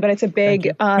anything, but it's a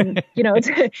big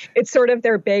it's sort of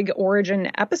their big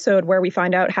origin episode where we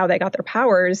find out how they got their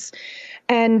powers.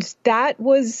 And that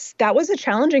was a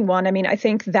challenging one. I mean, I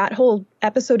think that whole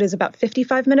episode is about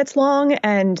 55 minutes long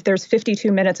and there's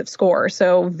 52 minutes of score.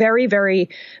 So very, very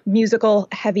music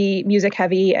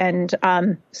heavy and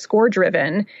score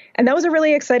driven. And that was a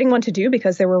really exciting one to do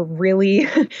because there were really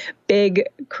big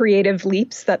creative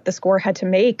leaps that the score had to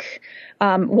make.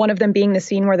 One of them being the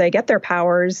scene where they get their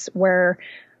powers, where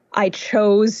I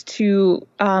chose to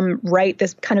write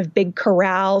this kind of big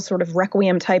chorale, sort of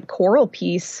requiem type choral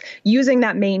piece using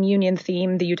that main Union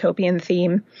theme, the utopian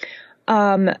theme.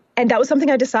 And that was something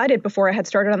I decided before I had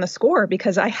started on the score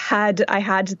because I had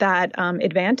that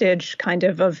advantage kind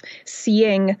of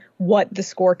seeing what the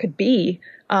score could be,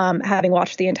 having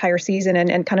watched the entire season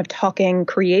and kind of talking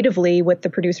creatively with the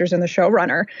producers and the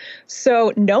showrunner.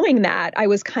 So knowing that, I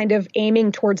was kind of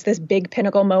aiming towards this big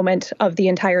pinnacle moment of the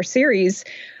entire series.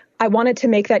 I wanted to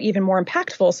make that even more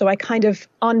impactful. So I kind of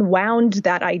unwound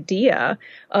that idea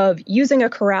of using a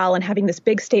chorale and having this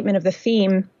big statement of the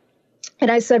theme. And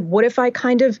I said, what if I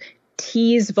kind of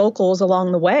tease vocals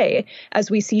along the way as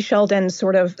we see Sheldon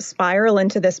sort of spiral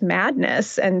into this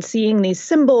madness and seeing these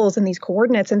symbols and these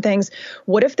coordinates and things?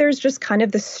 What if there's just kind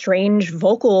of this strange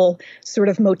vocal sort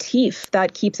of motif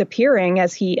that keeps appearing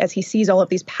as he sees all of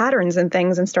these patterns and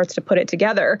things and starts to put it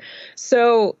together?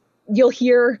 So you'll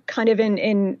hear kind of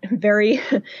in very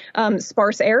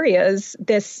sparse areas,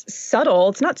 this subtle,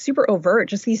 it's not super overt,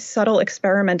 just these subtle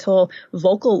experimental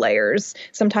vocal layers.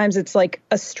 Sometimes it's like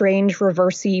a strange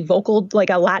reversey vocal, like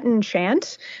a Latin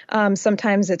chant.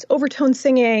 Sometimes it's overtone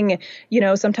singing,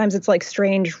 sometimes it's like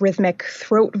strange rhythmic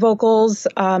throat vocals.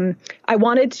 I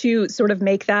wanted to sort of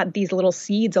make that these little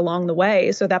seeds along the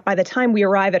way so that by the time we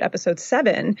arrive at episode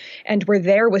 7 and we're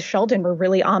there with Sheldon, we're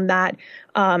really on that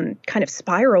kind of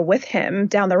spiral with him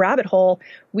down the rabbit hole,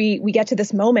 we get to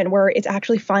this moment where it's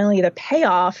actually finally the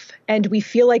payoff and we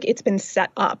feel like it's been set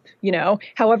up,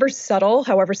 however subtle,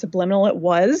 however subliminal it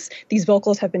was, these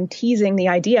vocals have been teasing the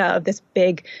idea of this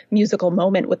big musical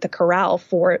moment with the chorale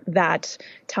for that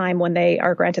time when they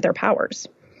are granted their powers.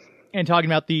 And talking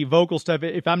about the vocal stuff,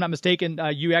 if I'm not mistaken,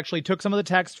 you actually took some of the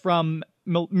text from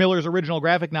Miller's original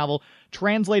graphic novel,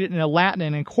 translated it into Latin,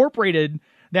 and incorporated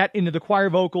that into the choir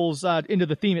vocals, into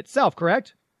the theme itself,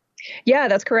 correct? Yeah,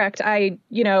 that's correct.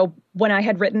 When I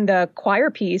had written the choir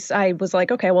piece, I was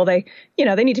like, okay, well, they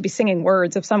need to be singing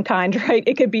words of some kind, right?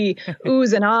 It could be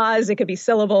oohs and ahs, it could be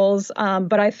syllables.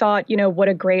 But I thought, what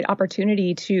a great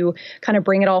opportunity to kind of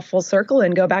bring it all full circle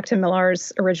and go back to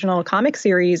Millar's original comic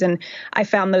series. And I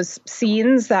found those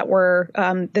scenes that were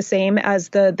the same as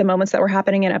the moments that were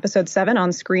happening in episode 7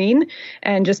 on screen,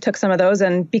 and just took some of those.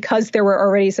 And because there were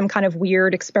already some kind of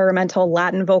weird experimental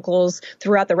Latin vocals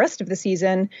throughout the rest of the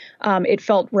season, it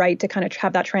felt right to kind of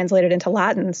have that translated into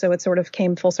Latin, so it sort of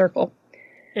came full circle.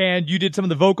 And you did some of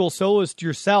the vocal soloist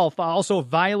yourself, also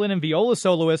violin and viola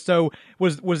soloist. So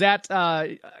was that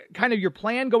kind of your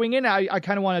plan going in? I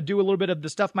kind of want to do a little bit of the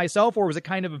stuff myself, or was it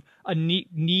kind of a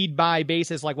need by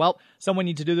basis? Like, well, someone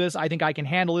needs to do this. I think I can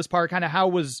handle this part. Kind of how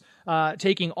was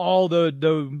taking all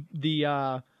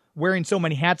the wearing so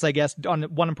many hats, I guess, on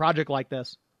one project like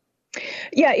this?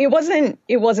 Yeah, it wasn't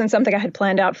something I had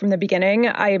planned out from the beginning.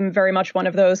 I'm very much one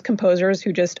of those composers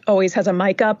who just always has a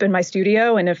mic up in my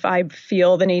studio. And if I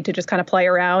feel the need to just kind of play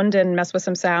around and mess with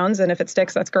some sounds, and if it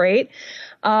sticks, that's great.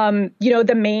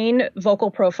 The main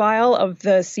vocal profile of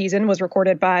the season was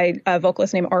recorded by a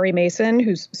vocalist named Ari Mason,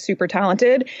 who's super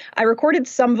talented. I recorded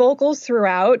some vocals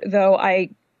throughout, though I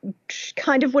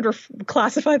kind of would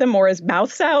classify them more as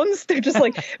mouth sounds. They're just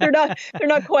like they're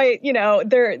not quite,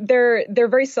 they're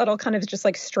very subtle, kind of just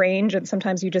like strange, and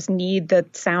sometimes you just need the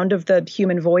sound of the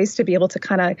human voice to be able to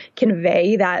kind of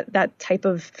convey that type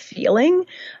of feeling.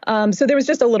 So there was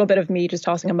just a little bit of me just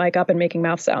tossing a mic up and making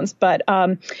mouth sounds. But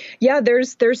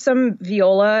there's some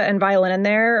viola and violin in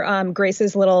there.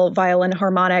 Grace's little violin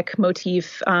harmonic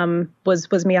motif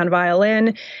was me on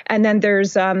violin, and then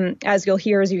there's as you'll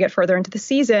hear as you get further into the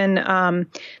season.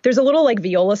 There's a little like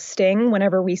viola sting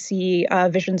whenever we see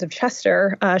visions of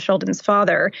Chester, Sheldon's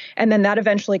father. And then that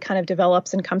eventually kind of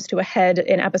develops and comes to a head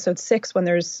in episode 6 when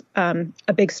there's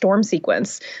a big storm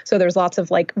sequence. So there's lots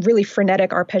of like really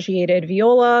frenetic arpeggiated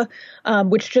viola,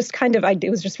 which just kind of, it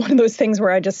was just one of those things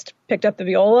where I just picked up the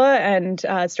viola and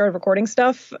started recording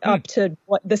stuff up to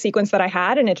what the sequence that I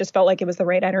had. And it just felt like it was the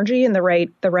right energy and the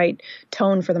right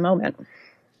tone for the moment.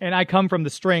 And I come from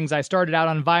the strings. I started out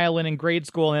on violin in grade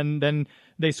school, and then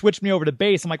they switched me over to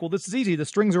bass. I'm like, well, this is easy. The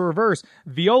strings are reversed.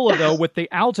 Viola, though, with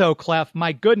the alto clef,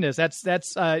 my goodness, that's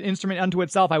an instrument unto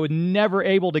itself. I was never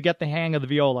able to get the hang of the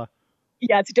viola.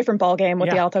 Yeah, it's a different ballgame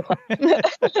with the alto clef.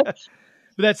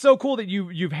 But that's so cool that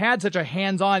you've had such a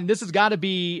hands-on. This has got to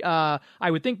be, I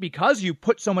would think, because you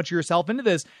put so much of yourself into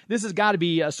this. This has got to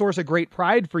be a source of great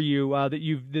pride for you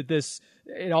that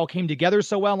it all came together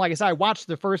so well. And like I said, I watched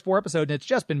the first 4 episodes, and it's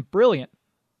just been brilliant.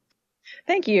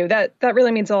 Thank you. That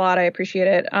really means a lot. I appreciate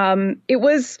it. There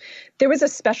was a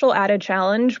special added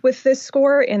challenge with this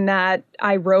score in that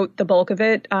I wrote the bulk of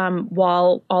it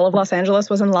while all of Los Angeles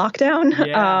was in lockdown.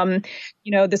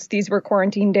 Yeah. These were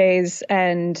quarantine days,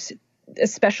 and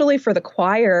especially for the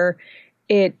choir,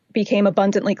 it became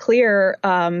abundantly clear,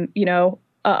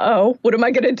 what am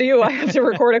I going to do? I have to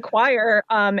record a choir.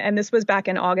 And this was back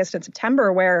in August and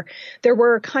September, where there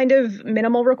were kind of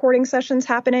minimal recording sessions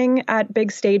happening at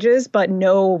big stages, but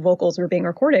no vocals were being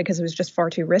recorded because it was just far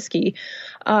too risky.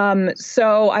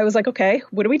 So I was like, okay,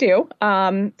 what do we do?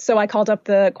 So I called up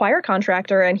the choir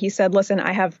contractor, and he said, listen,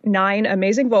 I have 9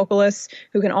 amazing vocalists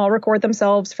who can all record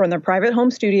themselves from their private home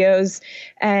studios.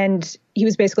 And he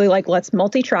was basically like, let's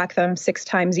multi-track them 6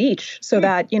 times each so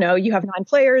that, you have 9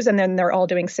 players, and then they're all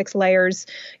doing 6 layers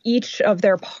each of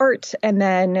their part, and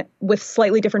then with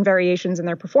slightly different variations in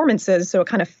their performances. So it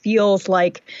kind of feels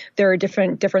like there are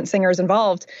different singers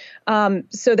involved.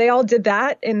 So they all did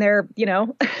that in their,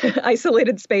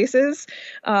 isolated spaces,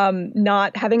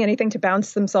 not having anything to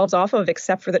bounce themselves off of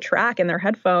except for the track and their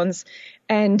headphones.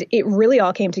 And it really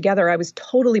all came together. I was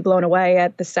totally blown away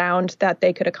at the sound that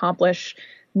they could accomplish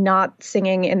not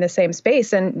singing in the same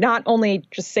space, and not only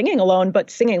just singing alone, but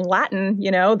singing Latin.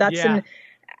 That's an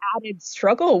added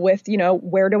struggle with,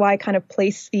 where do I kind of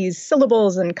place these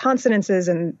syllables and consonances?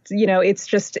 And,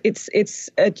 it's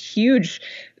a huge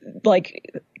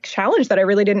challenge that I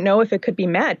really didn't know if it could be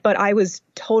met, but I was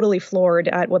totally floored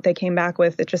at what they came back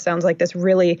with. It just sounds like this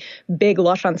really big,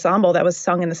 lush ensemble that was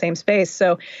sung in the same space.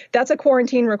 So that's a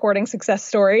quarantine recording success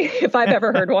story, if I've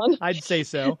ever heard one. I'd say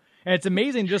so. And it's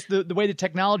amazing just the way the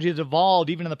technology has evolved.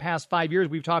 Even in the past 5 years,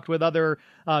 we've talked with other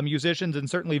musicians and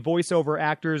certainly voiceover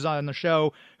actors on the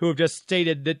show who have just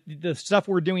stated that the stuff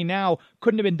we're doing now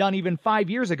couldn't have been done even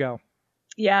 5 years ago.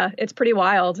 Yeah, it's pretty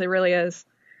wild. It really is.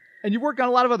 And you work on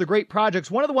a lot of other great projects.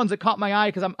 One of the ones that caught my eye,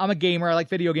 because I'm a gamer, I like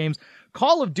video games,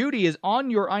 Call of Duty is on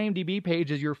your IMDb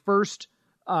page as your first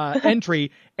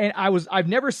entry, and I've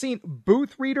never seen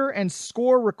booth reader and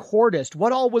score recordist.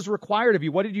 What all was required of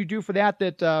you? What did you do for that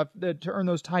to earn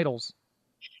those titles?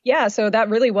 Yeah, so that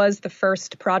really was the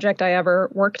first project I ever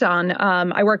worked on.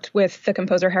 I worked with the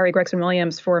composer Harry Gregson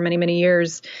Williams for many, many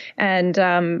years,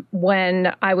 and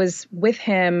when I was with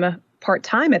him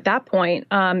part-time at that point,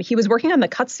 he was working on the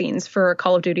cutscenes for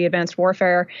Call of Duty Advanced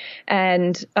Warfare.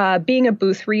 And being a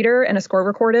booth reader and a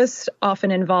score recordist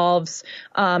often involves,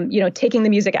 taking the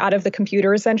music out of the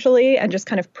computer essentially and just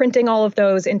kind of printing all of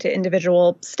those into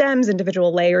individual stems,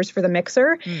 individual layers for the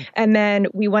mixer. And then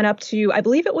we went up to, I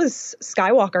believe it was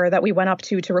Skywalker that we went up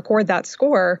to record that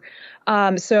score.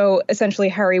 So essentially,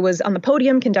 Harry was on the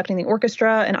podium conducting the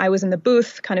orchestra, and I was in the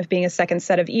booth kind of being a second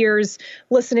set of ears,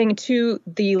 listening to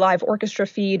the live orchestra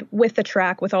feed with the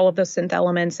track, with all of those synth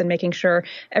elements, and making sure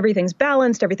everything's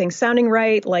balanced, everything's sounding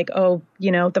right, like,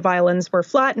 the violins were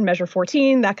flat in measure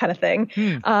 14, that kind of thing.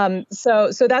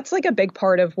 So that's like a big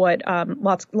part of what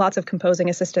lots of composing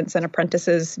assistants and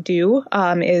apprentices do,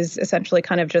 is essentially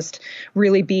kind of just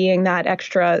really being that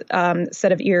extra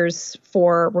set of ears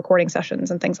for recording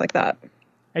sessions and things like that.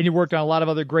 And you worked on a lot of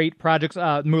other great projects.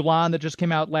 Mulan that just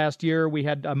came out last year. We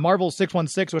had Marvel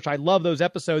 616, which I love those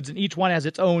episodes, and each one has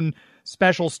its own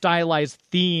special stylized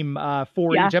theme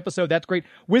for each episode. That's great.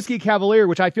 Whiskey Cavalier,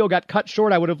 which I feel got cut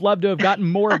short. I would have loved to have gotten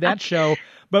more of that show.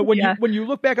 But when you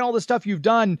look back on all the stuff you've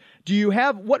done, do you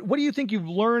have what do you think you've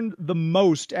learned the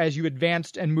most as you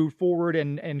advanced and moved forward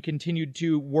and continued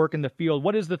to work in the field?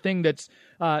 What is the thing that's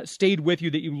stayed with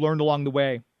you that you learned along the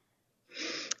way?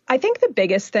 I think the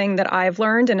biggest thing that I've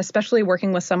learned, and especially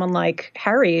working with someone like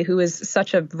Harry, who is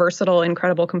such a versatile,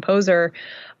 incredible composer,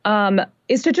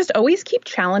 is to just always keep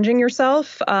challenging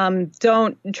yourself.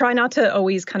 Don't try not to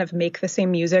always kind of make the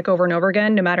same music over and over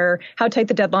again, no matter how tight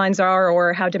the deadlines are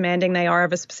or how demanding they are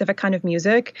of a specific kind of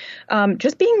music.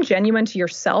 Just being genuine to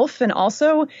yourself, and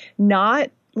also not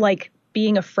like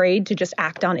being afraid to just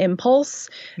act on impulse.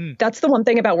 That's the one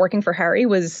thing about working for Harry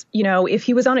was, if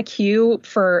he was on a cue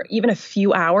for even a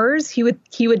few hours, he would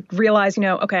realize,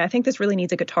 okay, I think this really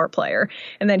needs a guitar player.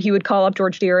 And then he would call up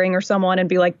George Deering or someone and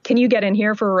be like, can you get in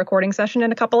here for a recording session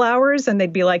in a couple hours? And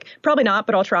they'd be like, probably not,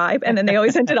 but I'll try. And then they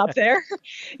always ended up there,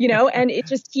 and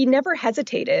he never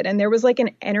hesitated. And there was like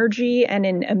an energy and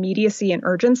an immediacy and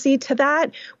urgency to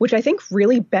that, which I think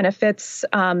really benefits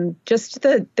just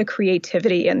the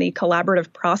creativity and the collaborative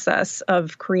process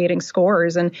of creating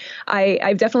scores. And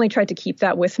I've definitely tried to keep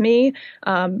that with me.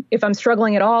 If I'm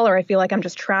struggling at all, or I feel like I'm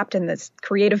just trapped in this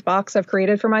creative box I've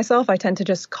created for myself, I tend to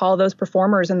just call those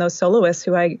performers and those soloists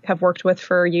who I have worked with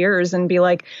for years and be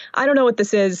like, I don't know what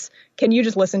this is. Can you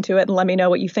just listen to it and let me know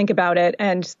what you think about it?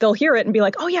 And they'll hear it and be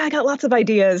like, oh yeah, I got lots of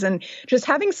ideas. And just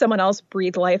having someone else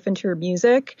breathe life into your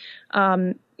music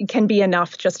can be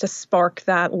enough just to spark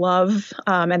that love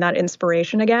and that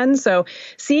inspiration again. So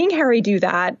seeing Harry do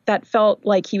that felt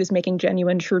like he was making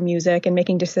genuine, true music and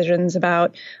making decisions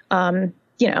about,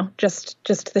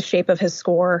 just the shape of his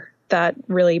score that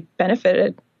really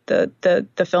benefited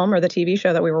the film or the TV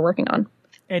show that we were working on.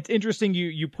 It's interesting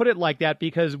you put it like that,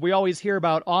 because we always hear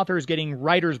about authors getting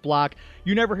writer's block.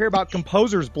 You never hear about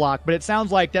composer's block, but it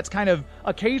sounds like that's kind of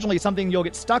occasionally something you'll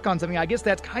get stuck on something. I guess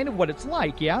that's kind of what it's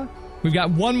like, yeah? We've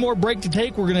got one more break to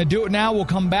take. We're going to do it now. We'll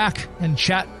come back and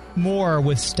chat more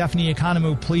with Stephanie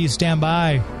Economou. Please stand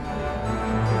by.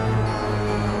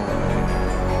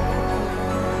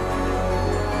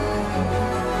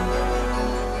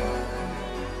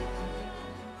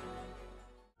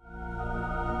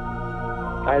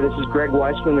 Hi, this is Greg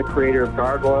Weissman, the creator of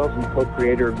Gargoyles and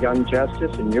co-creator of Young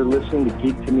Justice, and you're listening to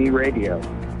Geek to Me Radio.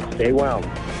 Stay well.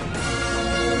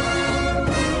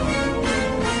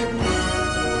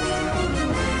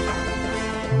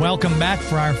 Welcome back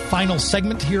for our final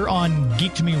segment here on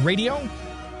Geek to Me Radio.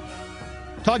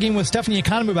 Talking with Stephanie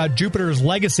Economou about Jupiter's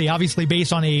Legacy, obviously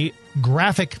based on a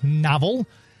graphic novel.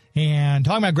 And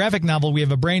talking about graphic novel, we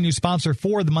have a brand new sponsor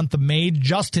for the month of May,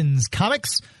 Justin's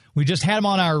Comics. We just had him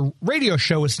on our radio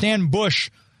show with Stan Bush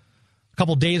a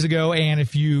couple days ago, and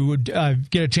if you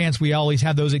get a chance, we always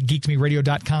have those at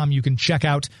geektomeradio.com. You can check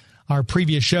out our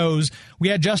previous shows. We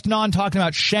had Justin on talking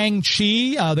about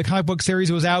Shang-Chi, the comic book series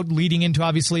that was out, leading into,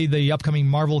 obviously, the upcoming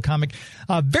Marvel comic.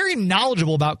 Very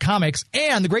knowledgeable about comics,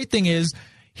 and the great thing is,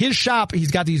 his shop,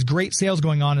 he's got these great sales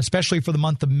going on, especially for the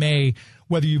month of May.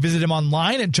 Whether you visit him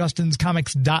online at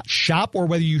justinscomics.shop or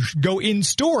whether you go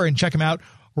in-store and check him out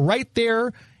right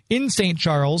there in St.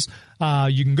 Charles.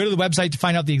 You can go to the website to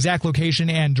find out the exact location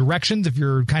and directions if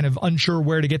you're kind of unsure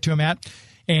where to get to him at.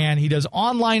 And he does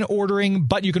online ordering,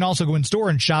 but you can also go in store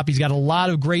and shop. He's got a lot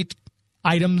of great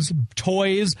items,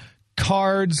 toys,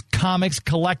 cards, comics,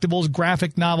 collectibles,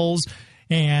 graphic novels,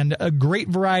 and a great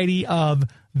variety of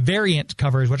variant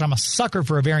covers, which I'm a sucker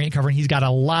for a variant cover, and he's got a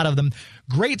lot of them.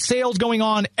 Great sales going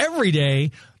on every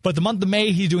day, but the month of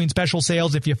May, he's doing special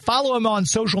sales. If you follow him on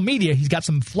social media, he's got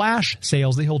some flash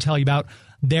sales that he'll tell you about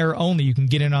there only. You can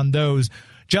get in on those.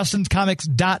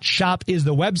 JustinsComics.shop is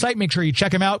the website. Make sure you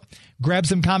check him out. Grab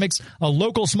some comics. A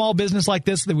local small business like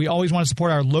this, that we always want to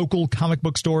support our local comic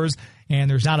book stores,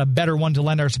 and there's not a better one to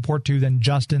lend our support to than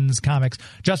Justin's Comics.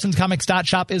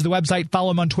 JustinsComics.shop is the website.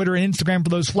 Follow him on Twitter and Instagram for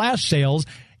those flash sales.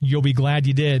 You'll be glad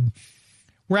you did.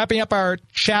 Wrapping up our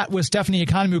chat with Stephanie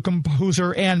Economou,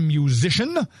 composer and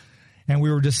musician. And we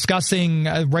were discussing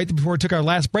right before we took our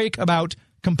last break about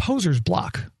composer's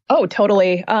block. Oh,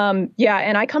 totally. Yeah.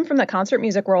 And I come from the concert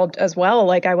music world as well.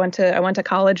 Like I went to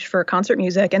college for concert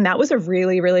music, and that was a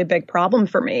really, really big problem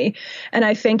for me. And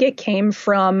I think it came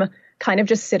from kind of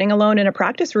just sitting alone in a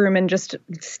practice room and just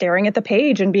staring at the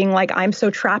page and being like, I'm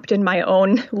so trapped in my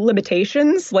own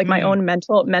limitations, like my own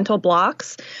mental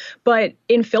blocks. But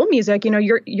in film music,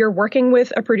 you're working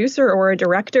with a producer or a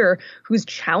director who's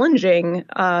challenging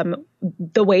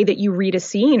the way that you read a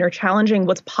scene or challenging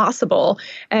what's possible.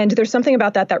 And there's something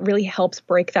about that really helps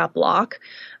break that block,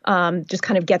 just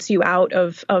kind of gets you out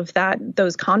of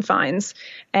those confines.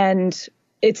 And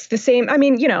it's the same. I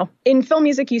mean, in film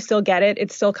music, you still get it.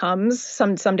 It still comes.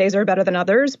 Some days are better than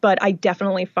others, but I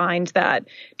definitely find that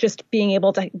just being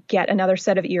able to get another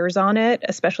set of ears on it,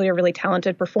 especially a really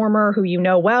talented performer who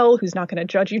well, who's not going to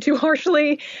judge you too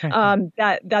harshly,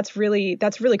 that's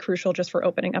really crucial just for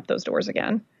opening up those doors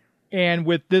again. And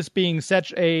with this being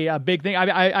such a big thing,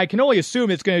 I can only assume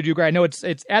it's going to do great. I know it's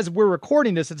as we're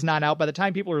recording this, it's not out. By the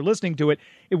time people are listening to it,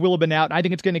 it will have been out. I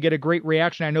think it's going to get a great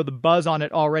reaction. I know the buzz on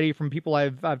it already from people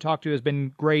I've talked to has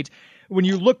been great. When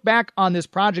you look back on this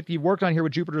project you've worked on here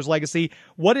with Jupiter's Legacy,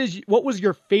 what was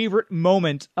your favorite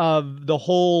moment of the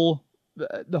whole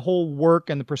work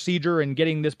and the procedure and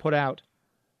getting this put out?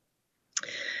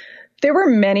 There were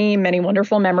many, many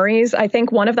wonderful memories. I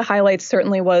think one of the highlights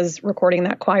certainly was recording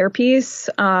that choir piece.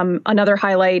 Another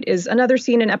highlight is another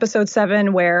scene in episode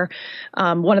 7 where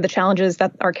one of the challenges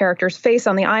that our characters face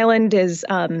on the island is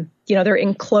they're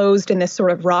enclosed in this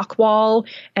sort of rock wall,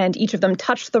 and each of them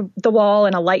touch the wall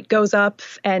and a light goes up.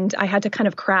 And I had to kind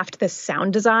of craft this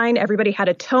sound design. Everybody had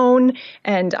a tone,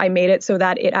 and I made it so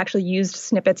that it actually used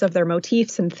snippets of their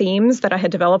motifs and themes that I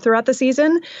had developed throughout the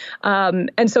season.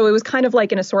 And so it was kind of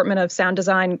like an assortment of sound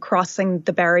design crossing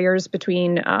the barriers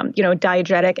between,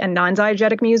 diegetic and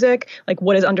non-diegetic music. Like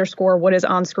what is underscore, what is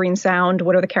on-screen sound,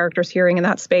 what are the characters hearing in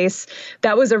that space?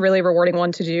 That was a really rewarding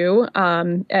one to do.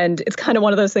 And it's kind of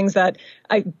one of those things that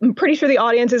I'm pretty sure the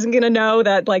audience isn't going to know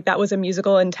that like that was a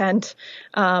musical intent.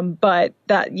 But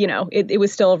that, it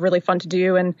was still really fun to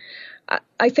do. And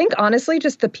I think honestly,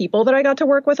 just the people that I got to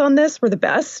work with on this were the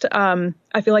best.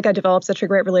 I feel like I developed such a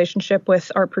great relationship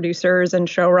with our producers and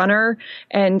showrunner.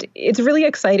 And it's really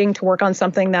exciting to work on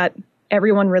something that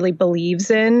everyone really believes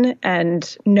in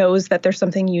and knows that there's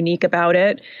something unique about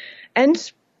it.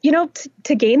 And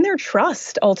to gain their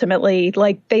trust, ultimately,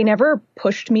 like they never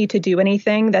pushed me to do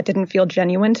anything that didn't feel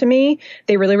genuine to me.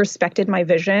 They really respected my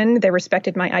vision. They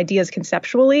respected my ideas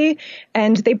conceptually,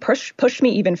 and they pushed me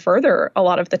even further a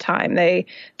lot of the time. They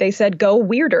said, go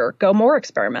weirder, go more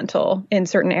experimental in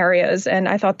certain areas. And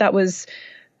I thought that was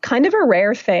kind of a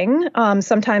rare thing.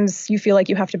 Sometimes you feel like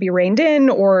you have to be reined in,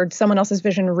 or someone else's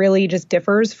vision really just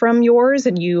differs from yours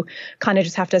and you kind of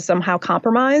just have to somehow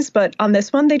compromise. But on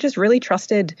this one, they just really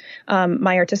trusted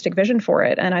my artistic vision for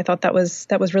it. And I thought that was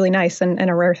really nice and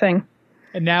a rare thing.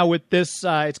 And now with this,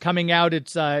 it's coming out.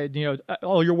 It's,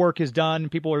 all your work is done.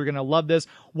 People are going to love this.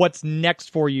 What's next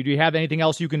for you? Do you have anything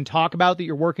else you can talk about that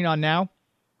you're working on now?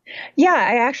 Yeah,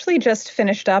 I actually just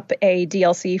finished up a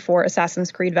DLC for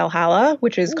Assassin's Creed Valhalla,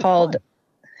 which is called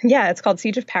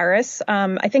Siege of Paris.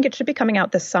 I think it should be coming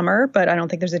out this summer, but I don't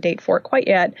think there's a date for it quite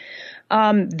yet.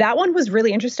 That one was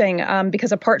really interesting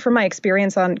because apart from my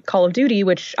experience on Call of Duty,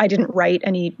 which I didn't write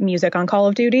any music on Call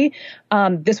of Duty,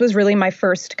 this was really my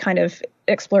first kind of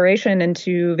exploration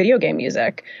into video game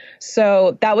music.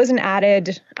 So that was an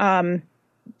added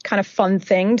kind of fun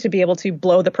thing to be able to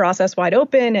blow the process wide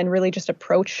open and really just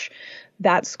approach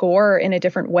that score in a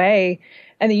different way.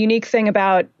 And the unique thing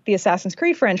about the Assassin's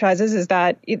Creed franchises is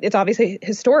that it's obviously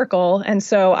historical. And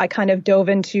so I kind of dove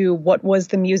into what was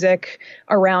the music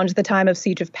around the time of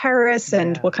Siege of Paris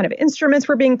and what kind of instruments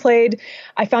were being played.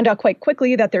 I found out quite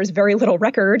quickly that there's very little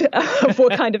record of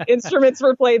what kind of instruments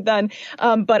were played then.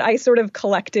 But I sort of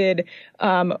collected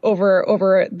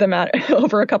over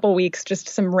a couple weeks, just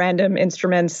some random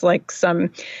instruments, like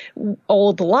some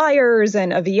old lyres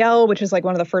and a viol, which is like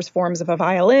one of the first forms of a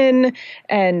violin,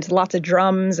 and lots of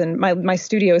drums. And my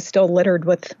studio is still littered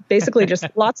with basically just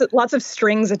lots of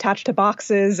strings attached to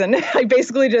boxes. And I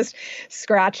basically just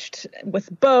scratched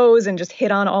with bows and just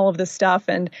hit on all of this stuff.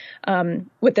 And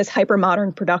with this hyper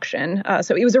modern production.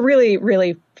 So it was a really,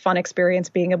 really fun experience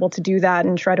being able to do that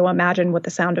and try to imagine what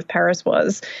the sound of Paris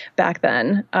was back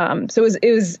then. So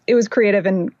it was creative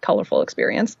and colorful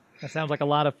experience. That sounds like a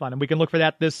lot of fun. And we can look for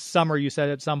that this summer, you said,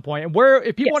 at some point. And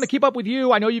if people want to keep up with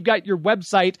you, I know you've got your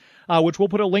website, which we'll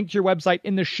put a link to your website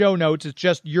in the show notes. It's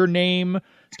just your name,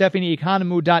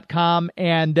 StephanieEconomou.com.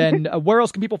 And then where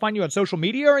else can people find you on social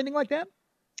media or anything like that?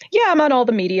 Yeah, I'm on all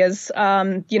the medias.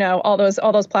 All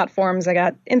those platforms. I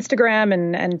got Instagram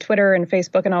and Twitter and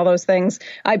Facebook and all those things.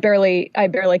 I barely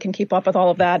can keep up with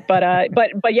all of that,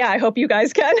 but yeah, I hope you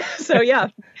guys can. So yeah.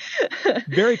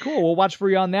 Very cool. We'll watch for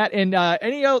you on that. And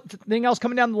anything else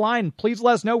coming down the line, please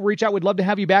let us know. Reach out. We'd love to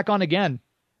have you back on again.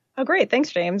 Oh, great. Thanks,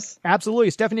 James. Absolutely.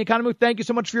 Stephanie Economou, thank you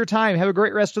so much for your time. Have a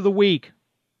great rest of the week.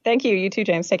 Thank you. You too,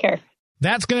 James. Take care.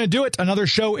 That's going to do it. Another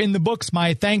show in the books.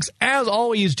 My thanks, as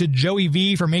always, to Joey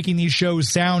V for making these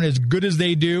shows sound as good as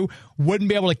they do. Wouldn't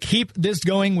be able to keep this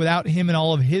going without him and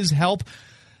all of his help.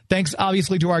 Thanks,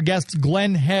 obviously, to our guests,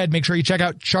 Glenn Head. Make sure you check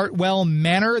out Chartwell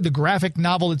Manor, the graphic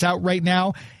novel that's out right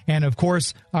now. And, of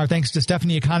course, our thanks to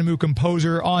Stephanie Economou,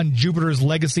 composer on Jupiter's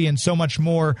Legacy, and so much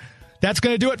more. That's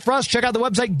going to do it for us. Check out the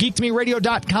website,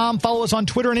 geektomeradio.com. Follow us on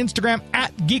Twitter and Instagram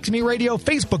at geektomeradio,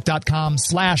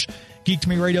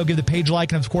 facebook.com/geektomeradio. Give the page a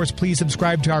like, and, of course, please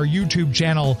subscribe to our YouTube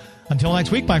channel. Until next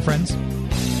week, my friends.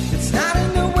 It's not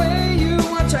in the way you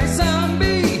watch a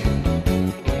zombie.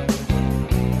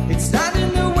 It's not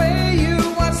in the way you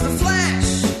watch The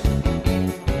Flash.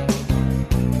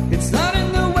 It's not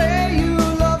in the way you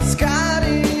love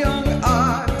Scotty Young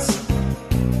art.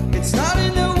 It's not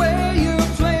in the way you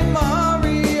play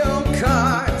Mario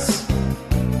Kart.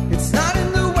 It's not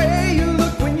in the way you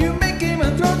look when you make Game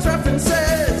of Thrones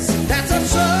references. That's a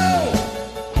show.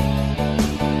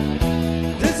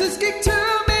 This is Geek to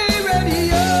Me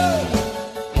Radio.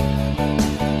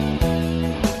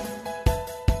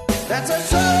 That's a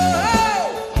show.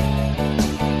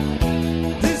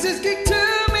 This is Geek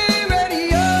to Me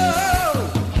Radio.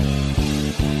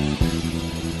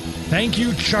 Thank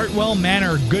you, Chartwell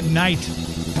Manor. Good night.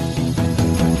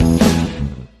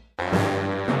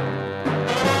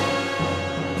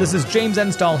 This is James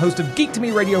Enstall, host of Geek to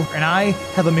Me Radio, and I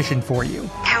have a mission for you.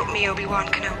 Help me, Obi-Wan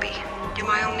Kenobi. You're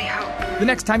my only hope. The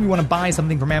next time you want to buy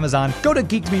something from Amazon, go to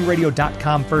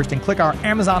geektomeradio.com first and click our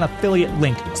Amazon affiliate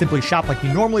link. Simply shop like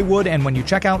you normally would, and when you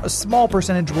check out, a small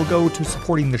percentage will go to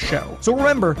supporting the show. So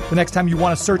remember, the next time you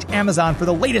want to search Amazon for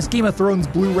the latest Game of Thrones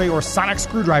Blu-ray or Sonic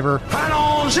screwdriver,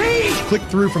 click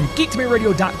through from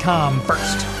geektomeradio.com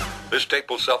first. This tape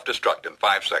will self-destruct in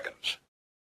 5 seconds.